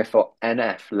I'll go for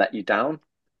NF, Let You Down.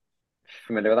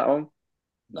 Familiar with that one?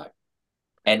 No.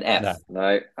 NF. No.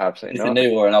 No, absolutely Is it a not.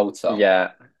 new or an old song?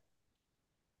 Yeah.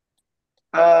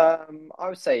 I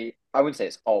would say I wouldn't say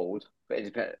it's old, but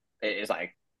it is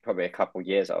like probably a couple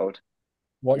years old.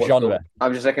 What What's the genre?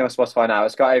 I'm just looking on Spotify now.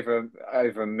 It's got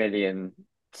over a million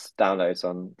downloads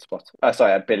on Spotify.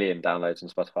 Sorry, a billion downloads on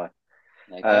Spotify.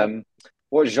 okay? Um,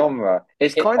 what genre?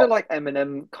 It's Hip kind of hop. like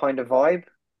Eminem kind of vibe.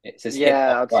 It says hip hop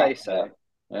Yeah, I'd rap. say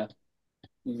Yeah. so.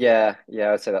 Yeah.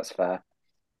 Yeah, I'd say that's fair.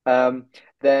 Um,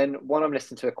 then one I'm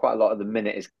listening to quite a lot at the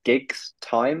minute is Gigs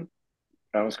Time.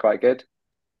 That was quite good.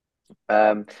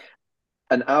 Um,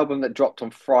 an album that dropped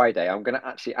on Friday. I'm going to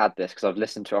actually add this because I've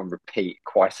listened to it on repeat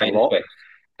quite a Taylor lot. Swift.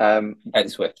 Um, Taylor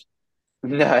Swift.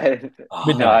 no,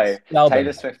 Midnight. no. The album.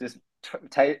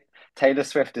 Taylor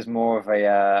Swift is more of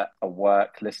a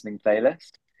work listening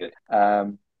playlist. Good.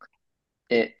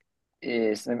 It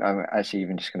is. I'm actually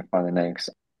even just going to find the name because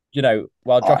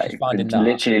While Josh is I've been finding that,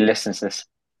 literally listening to this.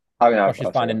 Oh no, Josh is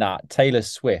sorry. finding that Taylor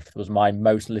Swift was my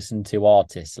most listened to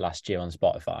artist last year on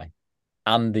Spotify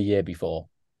and the year before.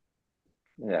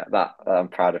 Yeah, that I'm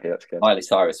proud of you. That's good. Miley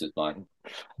Cyrus was mine.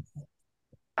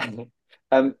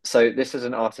 So this is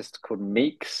an artist called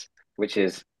Meeks, which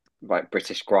is like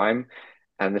British grime,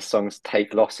 and this song's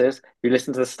 "Take Losses." If you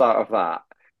listen to the start of that,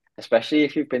 especially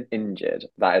if you've been injured,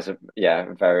 that is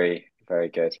very very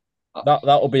good.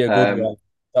 That'll be a good Um, one.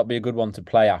 That'll be a good one to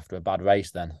play after a bad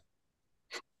race then.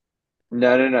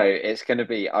 no, it's going to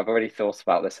be. I've already thought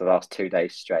about this the last 2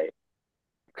 days straight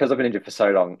because I've been injured for so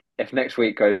long. If next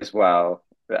week goes well,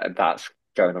 that's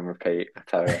going on repeat. I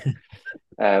tell you.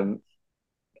 Um,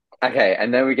 Okay,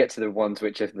 and then we get to the ones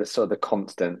which are the sort of the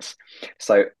constants.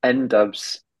 So N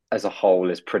dubs as a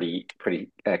whole is pretty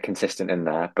consistent in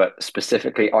there, but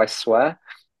specifically, I swear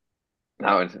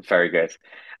that one's very good.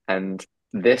 And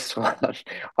this one,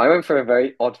 I went for a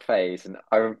very odd phase, and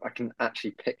I can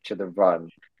actually picture the run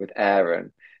with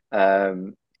Aaron.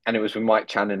 And it was with Mike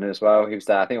Channon as well. He was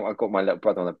there. I think I got my little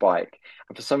brother on a bike,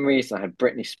 and for some reason, I had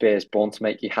Britney Spears' "Born to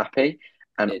Make You Happy,"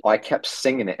 and Did. I kept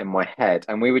singing it in my head.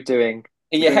 And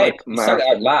In we're your doing head, like you sang it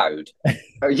out marathon. loud.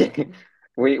 Oh yeah,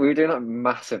 we were doing like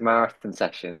massive marathon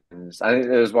sessions. I think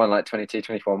there was one like 22,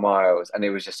 24 miles, and it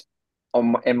was just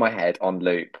in my head on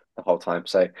loop the whole time.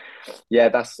 So yeah,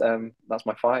 that's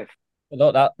my five.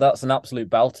 Look, that's an absolute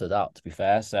belter, that, to be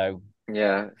fair. So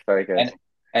Yeah, it's very good.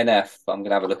 N- NF. I'm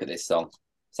gonna have a look at this song.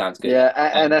 Sounds good. Yeah,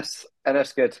 Um,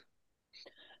 NF's good.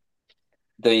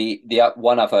 the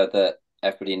one other that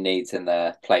everybody needs in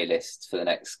their playlist for the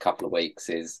next couple of weeks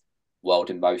is "World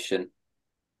in Motion."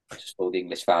 Just for all the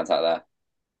English fans out there,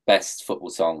 best football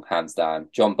song hands down.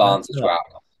 John Barnes is no, rap.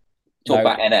 Talk no,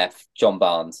 about NF. John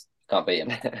Barnes, can't beat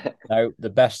him. no, the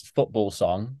best football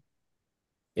song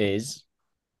is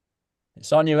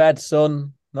 "It's on your head,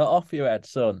 son, not off your head,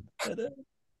 son."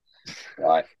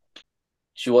 Right.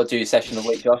 Should you want to do your session of the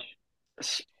week,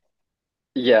 Josh?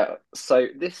 Yeah, so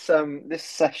this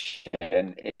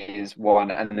session is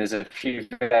one, and there's a few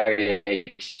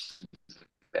variations.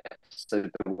 So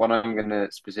the one I'm going to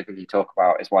specifically talk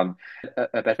about is one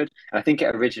at Bedford, and I think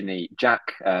it originally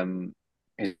Jack,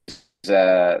 is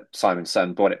Simon's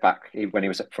son, brought it back when he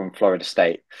was from Florida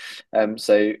State.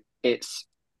 So it's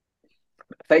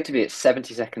effectively it's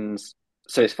 70 seconds.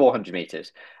 So it's 400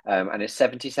 meters, and it's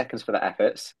 70 seconds for the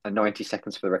efforts and 90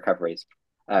 seconds for the recoveries.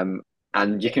 Um,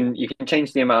 and you can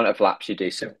change the amount of laps you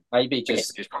do. So Maybe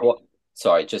just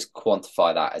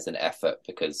quantify that as an effort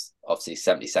because obviously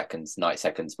 70 seconds, 90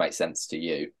 seconds makes sense to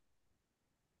you.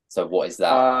 So what is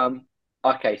that?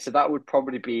 okay, so that would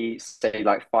probably be say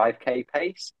like 5K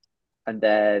pace, and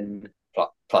then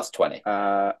Plus 20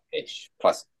 uh ish.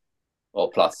 Plus or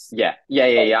plus. yeah.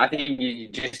 I think you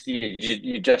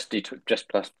just do just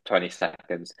plus 20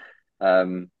 seconds,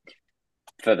 um,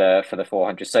 for the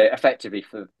 400. So effectively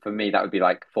for me that would be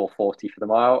like 4:40 for the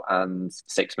mile and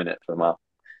 6 minutes for the mile.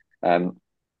 Um,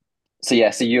 so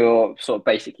yeah, so you're sort of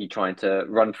basically trying to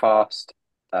run fast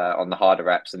on the harder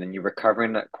reps, and then you're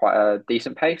recovering at quite a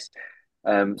decent pace.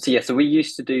 So yeah, so we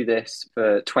used to do this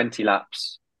for 20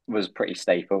 laps was pretty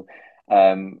staple.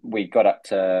 We got up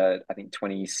to I think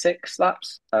 26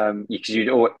 laps because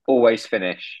you'd always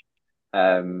finish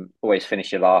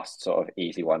your last sort of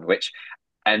easy one, which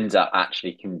ends up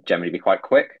actually can generally be quite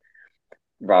quick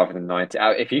rather than 90.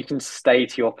 If you can stay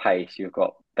to your pace, you've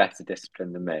got better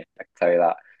discipline than me. I can tell you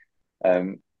that.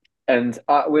 Um, and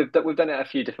we've done it a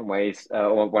few different ways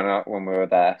when we were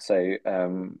there. So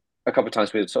a couple of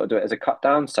times we would sort of do it as a cut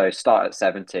down. So start at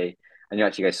 70 and you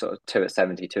actually go sort of two at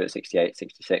 70, two at 68,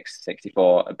 66,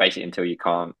 64, basically until you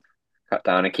can't cut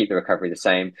down and keep the recovery the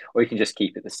same, or you can just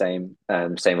keep it the same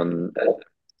on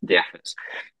the efforts.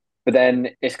 But then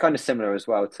it's kind of similar as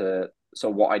well to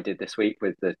sort of what I did this week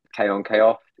with the K on K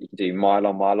off. You can do mile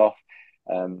on mile off,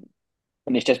 and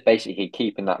it's just basically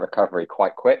keeping that recovery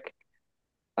quite quick.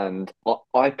 And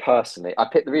I personally,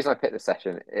 the reason I picked this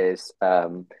session is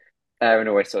Aaron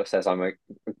always sort of says I'm a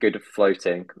good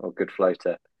floating or good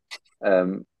floater,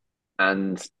 and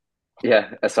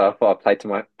yeah, so I thought I'd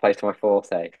play to my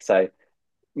forte. So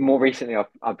more recently,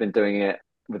 I've been doing it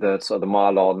with a sort of the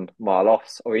mile on, mile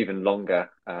offs, or even longer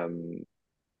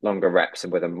reps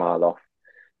and with a mile off.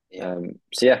 Yeah.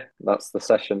 So yeah, that's the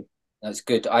session. That's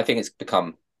good. I think it's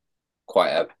become quite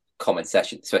a common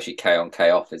session, especially K on K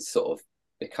off has sort of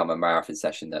become a marathon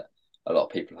session that a lot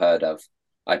of people have heard of.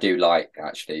 I do like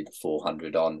actually the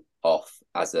 400 on off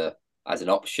as an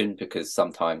option, because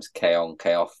sometimes K on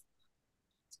K off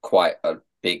is quite a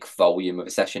big volume of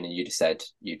a session, and you just said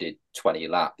you did 20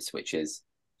 laps, which is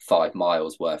 5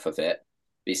 miles worth of it,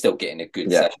 but you're still getting a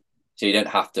good session. So you don't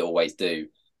have to always do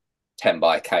 10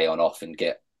 by K on off and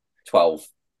get 12,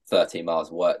 13 miles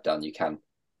of work done. You can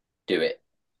do it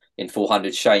in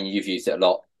 400. Shane, you've used it a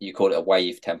lot. You call it a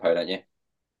wave tempo, don't you?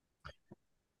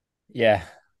 Yeah,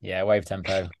 wave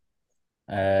tempo.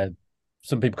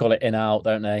 Some people call it in out,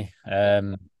 don't they?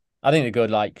 I think they're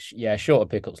good. Like, shorter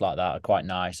pickups like that are quite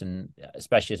nice, and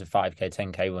especially as a 5K,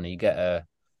 10K runner, you get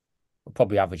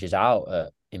probably averages out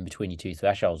in between your two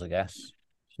thresholds, I guess.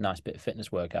 It's a nice bit of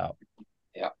fitness workout.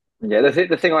 Yeah.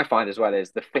 The thing I find as well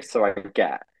is the fitter I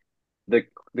get, the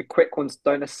quick ones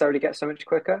don't necessarily get so much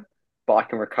quicker, but I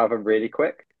can recover really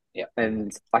quick. Yeah,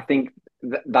 and I think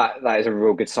that is a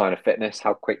real good sign of fitness,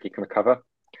 how quick you can recover.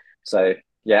 So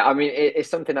yeah, I mean, it's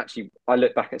something actually. I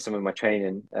look back at some of my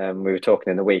training. We were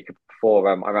talking in the week before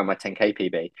I ran my 10K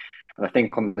PB, and I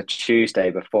think on the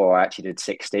Tuesday before I actually did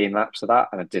 16 laps of that,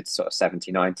 and I did sort of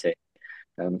 70, 90.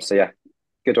 So yeah,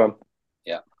 good one.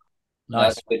 Yeah,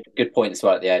 nice. That's a good point as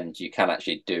well. At the end, you can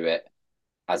actually do it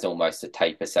as almost a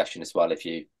taper session as well if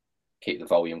you keep the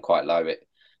volume quite low.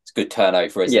 It's good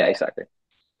turnover, isn't it? Yeah, exactly.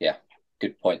 Yeah,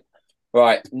 good point.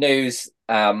 Right, news.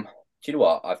 Do you know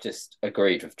what? I've just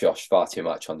agreed with Josh far too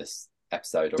much on this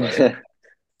episode already. There's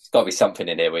got to be something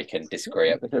in here we can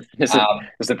disagree at. It's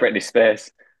the Britney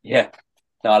Spears. Yeah,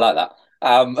 no, I like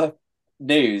that.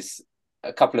 News.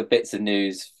 A couple of bits of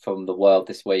news from the world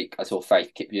this week. I saw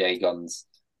Faith Kipyegon's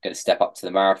going to step up to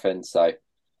the marathon, so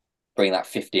bring that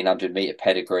 1500 meter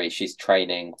pedigree. She's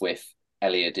training with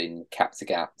Epsiode in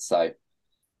Kattegat, so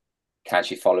can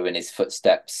she follow in his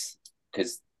footsteps?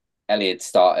 Because Epsiode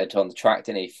started on the track,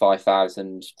 didn't he?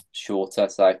 5,000 shorter.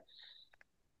 So,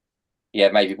 yeah,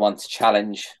 maybe one to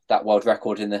challenge that world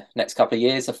record in the next couple of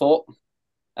years, I thought.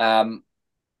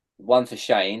 One for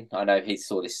Shane. I know he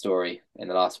saw this story in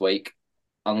the last week.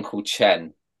 Uncle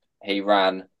Chen, he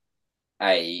ran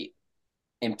a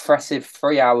impressive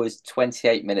 3 hours,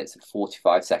 28 minutes and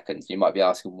 45 seconds. You might be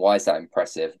asking, why is that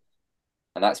impressive?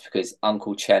 And that's because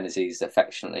Uncle Chen, as he's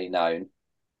affectionately known,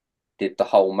 did the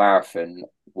whole marathon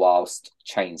whilst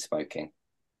chain smoking.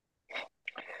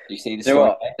 Do you see the story? You know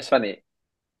what? It's funny.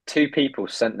 2 people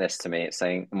sent this to me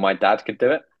saying my dad could do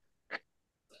it.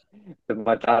 But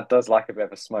my dad does like a bit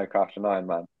of a smoke after 9,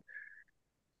 man.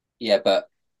 Yeah, but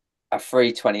a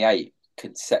 3:28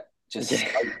 could set just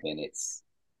smoking. It's.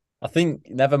 I think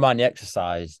never mind the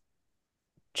exercise.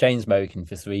 Chain smoking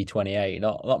for 3:28.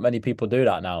 Not many people do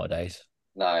that nowadays.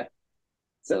 No.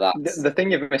 So that's the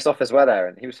thing you've missed off as well,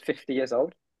 Aaron. He was 50 years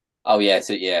old. Oh yeah,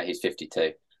 so yeah, he's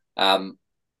 52.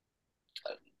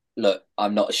 Look,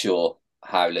 I'm not sure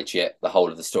how legit the whole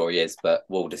of the story is, but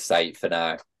we'll just say for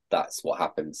now that's what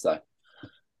happened. So,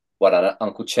 well done,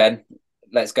 Uncle Chen.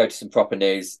 Let's go to some proper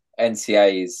news.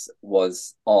 NCAAs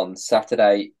was on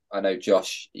Saturday. I know,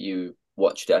 Josh, you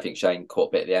watched it. I think Shane caught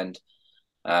a bit at the end.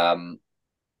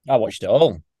 I watched it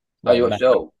all. Oh, you watched it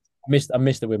all? I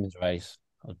missed the women's race.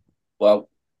 Well,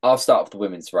 I'll start with the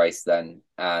women's race then.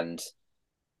 And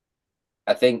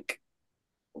I think,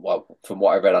 well, from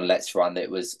what I read on Let's Run, it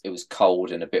was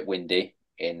cold and a bit windy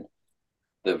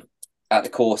at the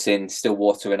course in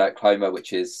Stillwater in Oklahoma,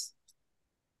 which is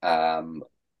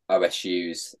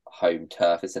OSU's home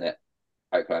turf, isn't it?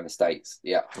 Oklahoma State's,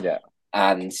 yeah.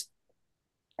 And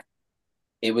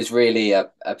it was really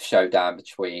a showdown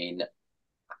between.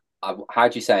 How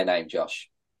do you say her name, Josh?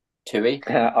 Tui?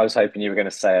 I was hoping you were going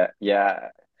to say it. Yeah.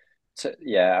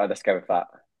 Let's go with that.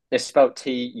 It's spelled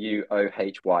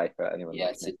Tuohy for anyone.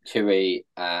 Yeah, so Tui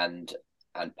and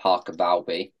Parker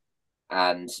Balby.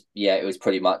 And yeah, it was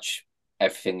pretty much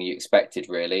everything you expected,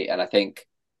 really. And I think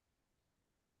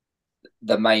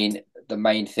the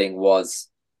main thing was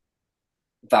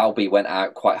Valby went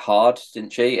out quite hard,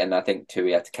 didn't she? And I think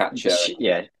Tui had to catch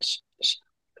her.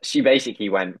 She basically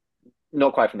went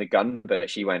not quite from the gun, but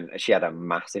she had a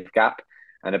massive gap,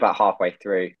 and about halfway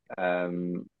through,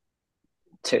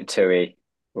 Tui,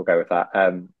 we'll go with that,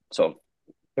 sort of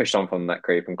pushed on from that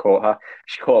group and caught her.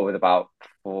 She caught her with about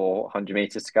 400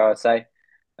 meters to go, I'd say.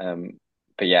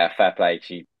 But yeah, fair play.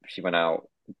 She went out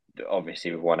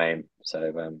obviously with one aim.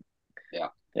 So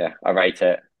yeah, I rate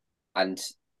it. And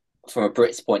from a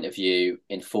Brits point of view,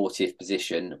 in 40th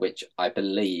position, which I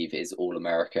believe is All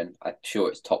American. I'm sure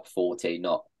it's top 40,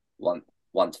 not 1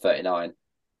 to 39.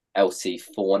 Elsie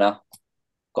Fauna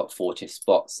got 40th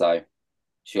spot, so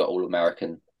she got All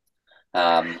American.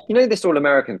 This All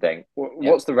American thing.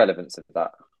 What's the relevance of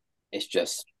that? It's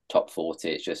just top 40.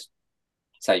 It's just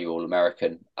say you're All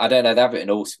American. I don't know. They have it in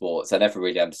all sports. I never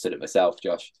really understood it myself,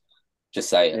 Josh. Just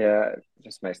say it. Yeah, it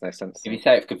just makes no sense. If you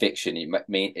say it with conviction, you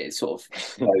mean it sort of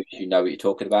shows you know what you're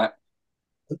talking about.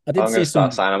 I'm going to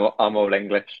start saying I'm all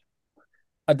English.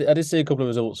 I did see a couple of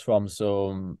results from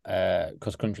some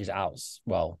cross countries out.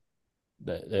 Well,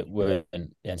 that were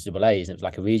in the NCAAs, and it was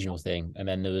like a regional thing. And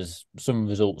then there was some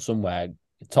results somewhere.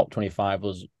 The top 25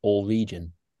 was all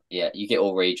region. Yeah, you get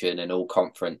all region and all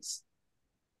conference.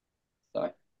 So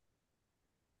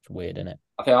it's weird, isn't it?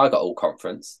 I think I got all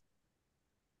conference.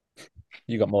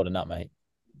 You got more than that, mate.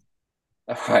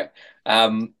 All right.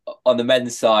 On the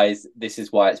men's side, this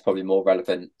is why it's probably more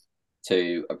relevant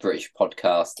to a British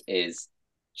podcast, is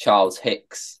Charles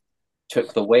Hicks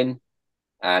took the win,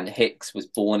 and Hicks was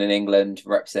born in England,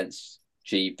 represents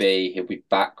GB. He'll be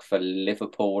back for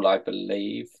Liverpool, I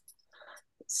believe.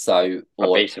 So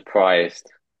I'd be surprised.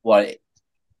 Well,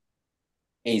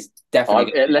 he's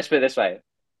definitely... let's put it this way.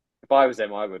 If I was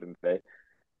him, I wouldn't be.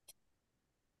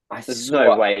 There's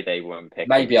no way they wouldn't pick him.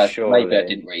 Maybe I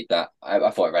didn't read that.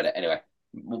 I thought I read it anyway.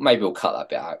 Maybe we'll cut that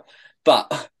bit out.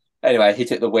 But anyway, he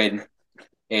took the win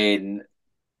in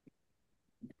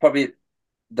probably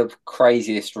the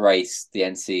craziest race the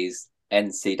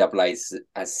NCAA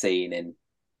has seen in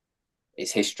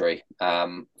its history.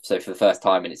 So for the first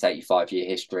time in its 85-year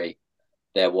history,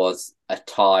 there was a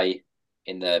tie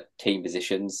in the team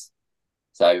positions.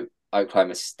 So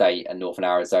Oklahoma State and Northern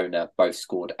Arizona both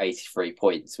scored 83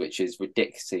 points, which is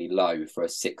ridiculously low for a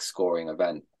 6-scoring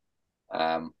event.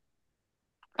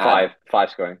 Five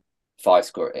scoring. 5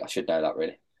 scoring. I should know that,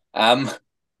 really.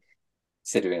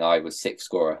 Considering I was 6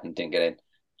 scorer and didn't get in.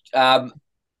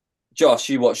 Josh,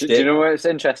 you watched it. Do you know what's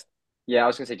interesting? Yeah, I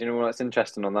was going to say, do you know what's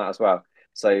interesting on that as well?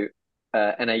 So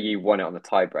NAU won it on the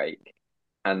tiebreak,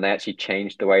 and they actually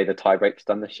changed the way the tiebreak was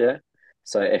done this year.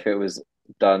 So if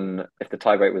the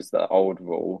tiebreak was the old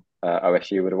rule,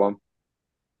 OSU would have won.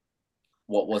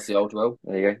 What was the old rule?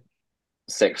 There you go.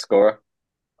 6 scorer.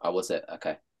 Oh, was it?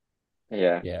 Okay.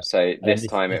 Yeah. So this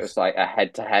time it was like a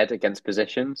head-to-head against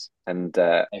positions, and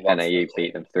NAU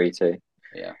beat them 3-2.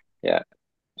 Yeah. Yeah.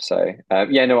 So,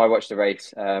 no, I watched the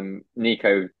race.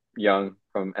 Nico Young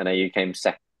from NAU came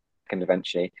second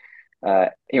eventually.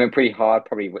 He went pretty hard,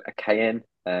 probably with a K in,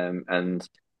 and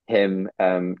him,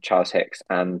 Charles Hicks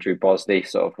and Drew Bosley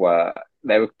were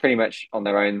pretty much on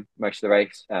their own most of the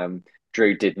race.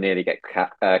 Drew did nearly get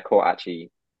caught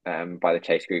actually by the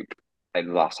chase group in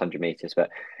the last 100 meters, but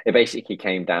it basically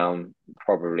came down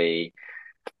probably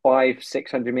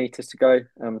 500-600 meters to go.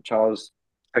 Charles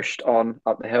pushed on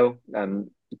up the hill.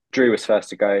 Drew was first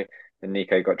to go, and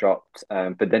Nico got dropped.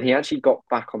 But then he actually got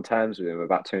back on terms with him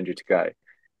about 200 to go.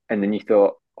 And then you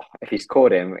thought, if he's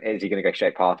caught him, is he going to go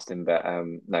straight past him? But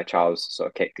no, Charles sort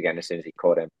of kicked again as soon as he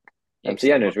caught him. It was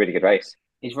a really good race.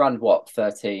 He's run what,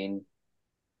 13:08?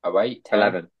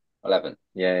 11.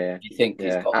 Yeah. Do you think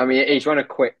he's got... I mean, he's run a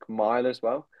quick mile as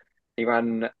well. He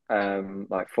ran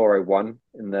like 4:01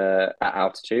 at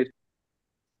altitude.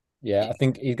 Yeah, I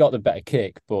think he's got the better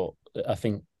kick, but I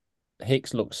think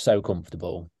Hicks looks so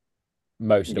comfortable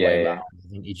most of the way around. I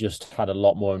think he just had a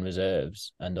lot more in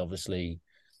reserves, and obviously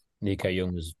Nico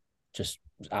Young was just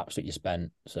absolutely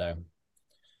spent. So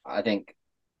I think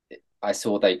I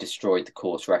saw they destroyed the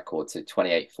course record to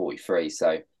 28:43.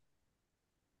 So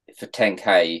for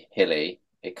 10K hilly,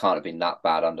 it can't have been that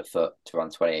bad underfoot to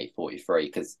run 28:43,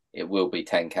 because it will be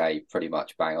 10K pretty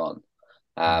much bang on.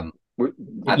 And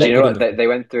you know what? They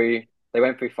went through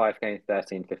 5K in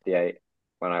 13:58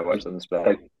 when I watched them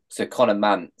split. So Conor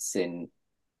Mantz in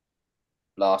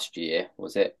last year,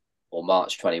 was it, or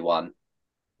March 21,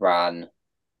 ran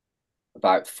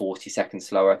about 40 seconds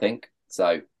slower, I think.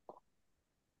 So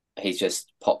he's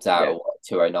just popped out a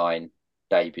 2:09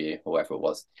 debut or whatever it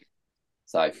was.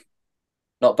 So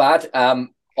not bad.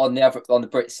 On the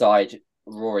Brit side,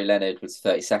 Rory Leonard was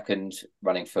 32nd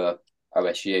running for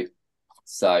OSU.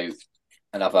 So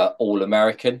another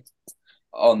All-American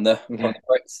on the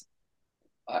Brits.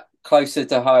 Closer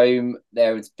to home,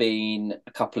 there has been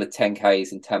a couple of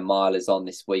 10Ks and 10 milers on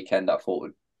this weekend I thought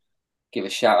would give a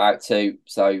shout out to.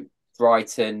 So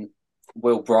Brighton,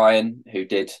 Will Bryan, who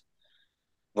did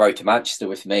Road to Manchester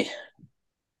with me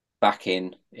back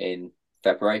in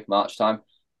February, March time,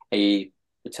 he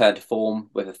returned to form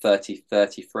with a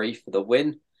 30-33 for the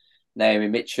win. Naomi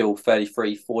Mitchell,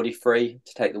 33-43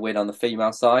 to take the win on the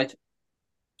female side.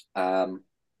 Now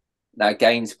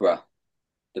Gainsborough,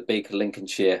 the big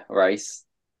Lincolnshire race.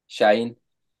 Shane,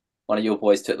 one of your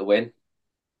boys took the win.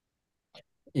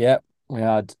 Yep, we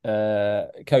had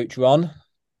Coach Ron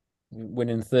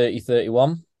winning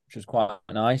 30-31, which was quite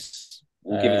nice.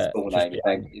 We'll give his full name.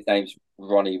 His name's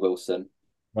Ronnie Wilson.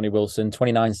 Ronnie Wilson,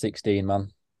 29-16, man.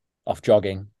 Off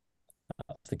jogging.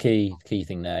 That's the key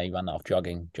thing there. He ran that off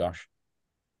jogging, Josh.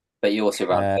 But you also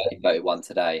ran 30-31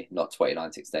 today, not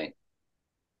 29-16.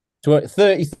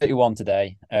 30-31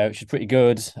 today, which is pretty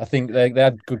good. I think they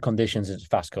had good conditions. It's a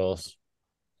fast course.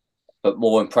 But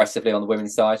more impressively on the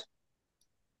women's side?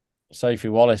 Sophie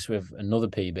Wallace with another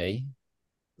PB,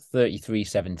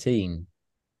 33-17.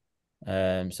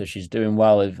 So she's doing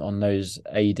well on those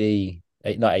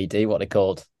not AD, what they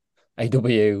called,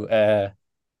 AW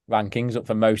rankings, up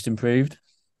for most improved.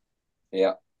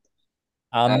 Yeah.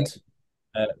 And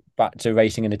back to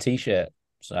racing in a t-shirt.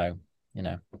 So,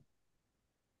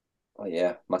 Oh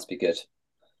yeah, must be good.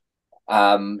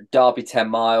 Derby 10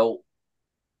 mile.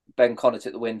 Ben Connor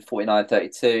took the win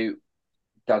 49-32.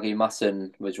 Dougie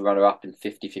Musson was runner up in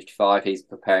 50-55. He's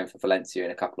preparing for Valencia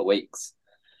in a couple of weeks.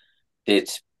 Did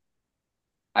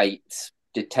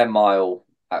 10 mile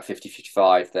at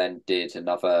 50-55, then did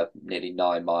another nearly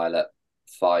 9 mile at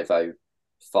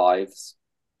 5:05s.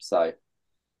 So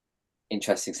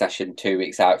interesting session 2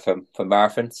 weeks out from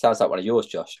marathon. Sounds like one of yours,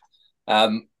 Josh.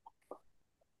 And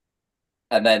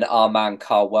then our man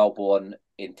Carl Wellborn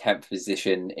in 10th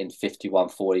position in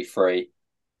 51:43.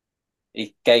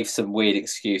 He gave some weird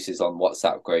excuses on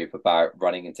WhatsApp group about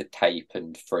running into tape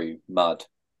and through mud.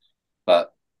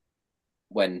 But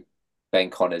when Ben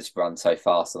Connor's run so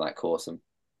fast on that course, I'm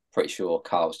pretty sure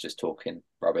Carl's just talking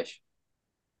rubbish.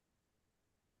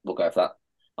 We'll go for that.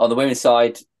 On the women's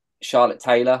side, Charlotte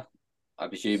Taylor. I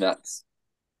presume that's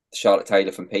Charlotte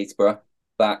Taylor from Peterborough.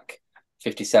 Back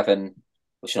 57.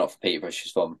 Well, she's not from Peterborough.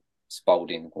 She's from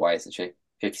Spalding way, isn't she?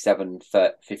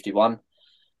 57-51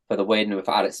 for the win, with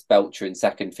Alex Belcher in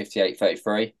second,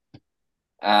 58-33.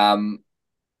 And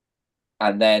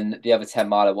then the other 10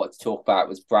 mile I wanted to talk about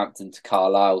was Brampton to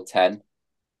Carlisle 10.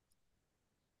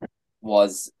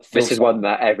 This is one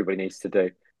that everybody needs to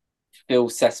do. Phil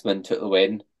Sessman took the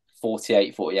win,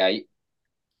 48-48.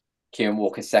 Kieran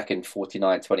Walker second,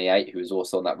 49-28, who was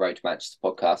also on that Road to Manchester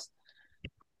podcast.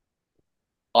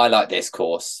 I like this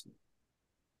course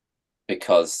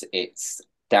because it's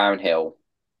downhill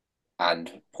and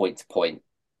point to point,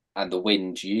 and the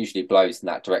wind usually blows in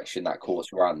that direction that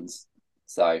course runs.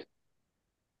 So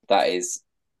that is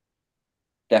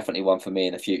definitely one for me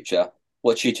in the future.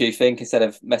 What do you two think? Instead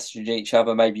of messaging each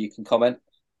other, maybe you can comment.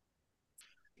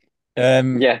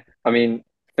 Yeah, I mean,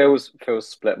 Phil's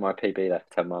split my PB there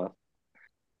for 10 miles.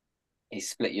 He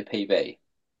split your PB?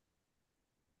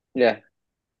 Yeah.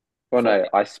 Well, no,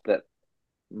 I split.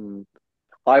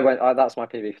 That's my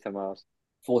PB for 10 miles.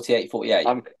 48-48?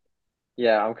 I'm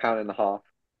counting the half.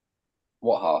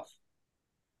 What half?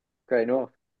 Great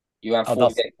North. You ran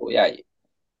 48-48?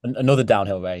 Another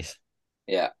downhill race.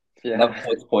 Yeah. Another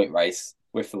point-to-point race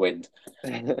with the wind.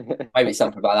 Maybe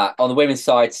something about that. On the women's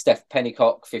side, Steph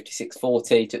Pennycock,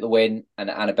 56-40, took the win, and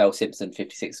Annabelle Simpson,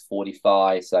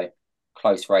 56-45. So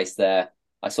close race there.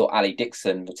 I saw Ali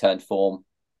Dixon return form,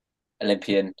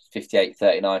 Olympian,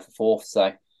 58-39 for fourth.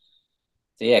 So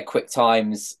yeah, quick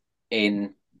times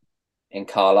in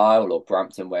Carlisle or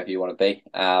Brampton, wherever you want to be.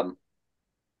 And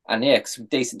yeah, some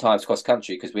decent times cross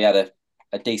country because we had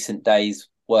a decent day's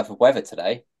worth of weather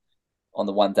today. On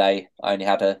the one day, I only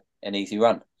had an easy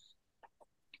run.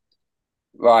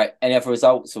 Right, any other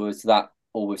results, or is that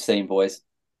all we've seen, boys?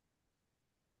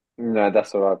 No,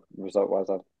 that's all result-wise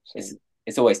I've seen.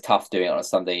 It's always tough doing it on a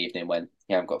Sunday evening when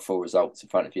you haven't got full results in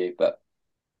front of you, but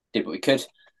did what we could.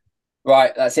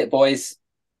 Right, that's it, boys.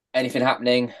 Anything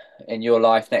happening in your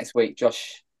life next week,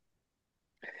 Josh?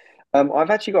 I've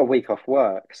actually got a week off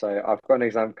work, so I've got an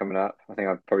exam coming up. I think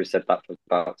I've probably said that for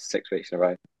about 6 weeks in a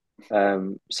row.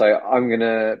 So I'm going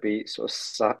to be sort of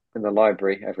sat in the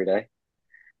library every day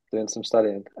doing some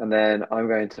studying, and then I'm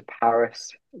going to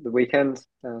Paris the weekend,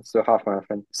 so half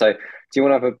marathon. So do you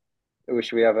want to have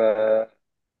should we have a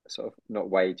sort of, not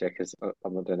wager because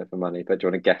I'm not doing it for money, but do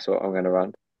you want to guess what I'm going to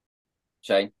run?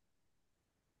 Shane?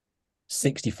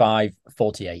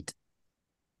 65-48.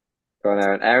 Go on,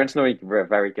 Aaron. Aaron's normally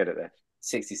very good at this.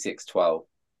 66-12.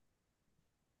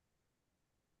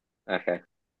 Okay.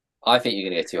 I think you're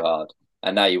going to go too hard.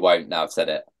 And now you won't, now I've said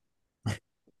it.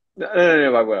 No,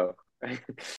 I will.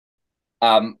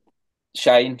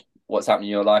 Shane, what's happening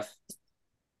in your life?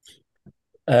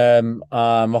 I'm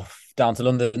off down to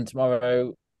London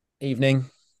tomorrow evening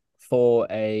for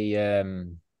a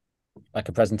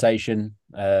presentation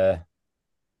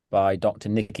by Dr.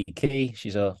 Nikki Key.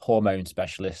 She's a hormone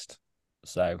specialist.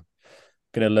 So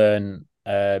gonna learn,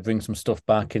 bring some stuff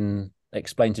back and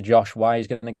explain to Josh why he's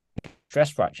gonna get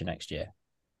stress fracture next year.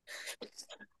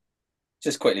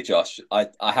 Just quickly, Josh, I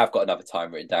have got another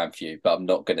time written down for you, but I'm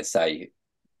not going to say.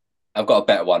 I've got a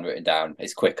better one written down.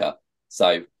 It's quicker.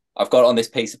 So I've got it on this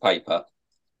piece of paper.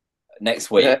 Next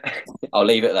week, I'll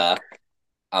leave it there,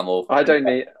 and we'll. I don't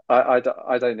need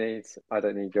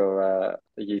your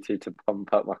you two to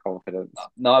pump up my confidence.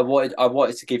 No, I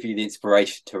wanted to give you the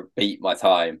inspiration to beat my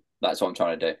time. That's what I'm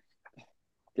trying to do.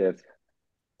 Good.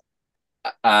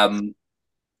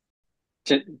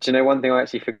 Do you know one thing I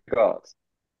actually forgot?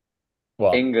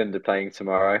 What? England are playing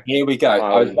tomorrow. Here we go.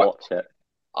 I'll watch it.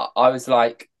 I was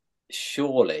like,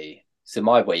 surely. So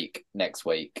my week, next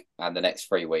week, and the next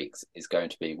 3 weeks is going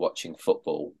to be watching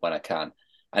football when I can.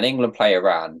 And England play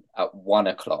Iran at 1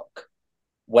 o'clock.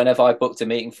 When have I booked a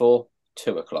meeting for?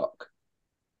 2 o'clock.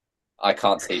 I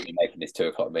can't see me making this 2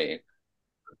 o'clock meeting.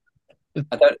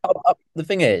 The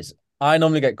thing is, I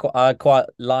normally I quite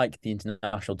like the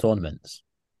international tournaments,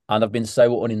 and I've been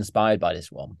so uninspired by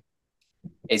this one.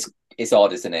 It's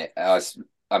odd, isn't it? I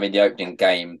mean, the opening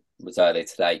game was earlier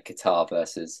today, Qatar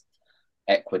versus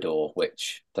Ecuador,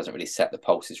 which doesn't really set the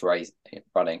pulses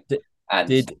running.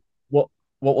 What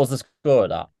was the score of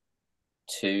that?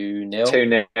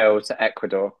 2-0. 2-0 to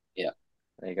Ecuador. Yeah.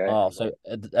 There you go. Oh, so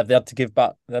have they had to give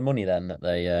back their money then that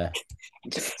they And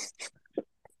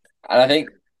I think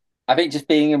just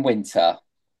being in winter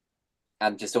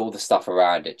and just all the stuff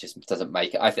around it just doesn't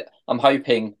make it. I'm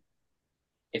hoping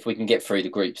if we can get through the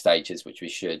group stages, which we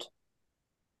should,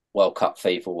 World Cup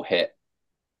FIFA will hit.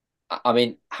 I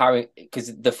mean,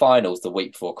 because the final's the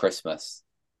week before Christmas.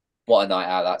 What a night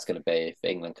out that's going to be if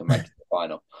England can make it to the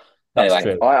final. That's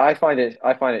anyway, true. I find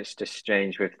it's just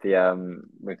strange with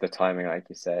the timing, like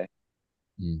you say.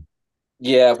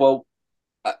 Yeah, well,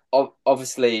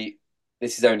 obviously,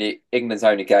 this is England's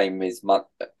only game is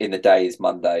in the day is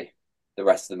Monday. The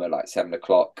rest of them are like 7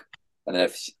 o'clock, and then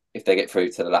if they get through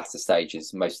to the latter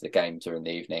stages, most of the games are in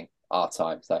the evening, our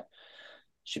time, so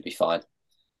should be fine.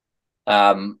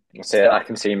 I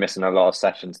can see you missing a lot of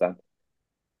sessions then.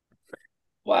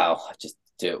 Wow, I just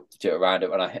do it around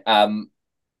it when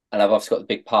and I've also got the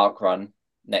big park run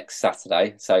next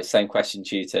Saturday. So same question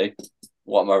to you two.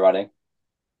 What am I running?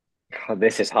 God,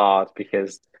 this is hard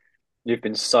because you've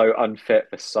been so unfit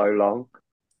for so long.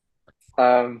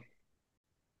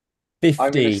 15.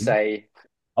 I'm going to say.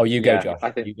 Oh, you go, Josh.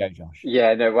 You go, Josh.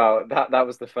 Yeah, no. Well, that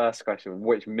was the first question.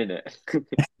 Which minute?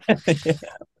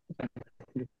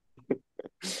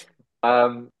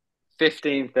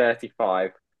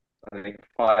 15:35. I think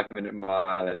 5-minute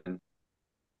mile.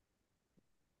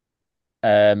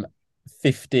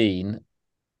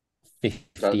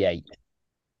 15:58.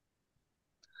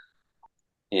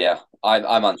 Yeah,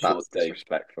 I'm unsure. That's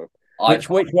disrespectful. Which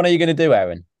one are you going to do,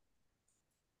 Aaron?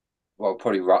 Well,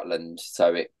 probably Rutland.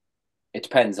 So it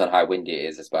depends on how windy it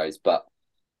is, I suppose. But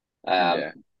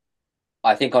I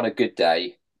think on a good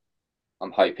day,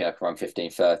 I'm hoping I can run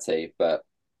 15:30. But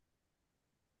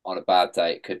on a bad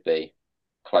day, it could be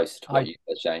closer to what you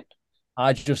said, Shane.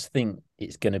 I just think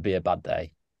it's going to be a bad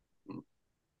day.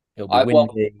 It'll be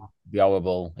windy, it'll be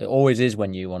horrible. It always is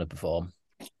when you want to perform.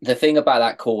 The thing about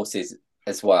that course is,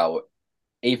 as well,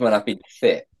 even when I've been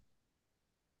fit,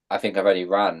 I think I've only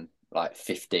ran like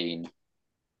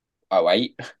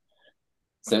 15:08.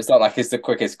 So it's not like it's the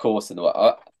quickest course in the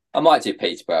world. I might do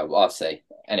Peterborough, I'll see.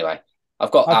 Anyway,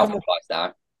 I've got Alpha flights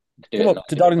now. Come up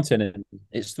to Doddington and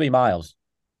it's 3 miles.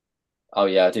 Oh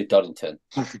yeah, I do Doddington.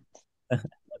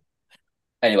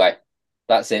 Anyway,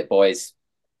 that's it, boys.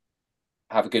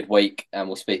 Have a good week and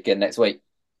we'll speak again next week.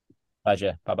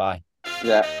 Pleasure. Bye-bye.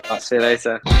 Yeah, I'll see you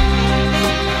later.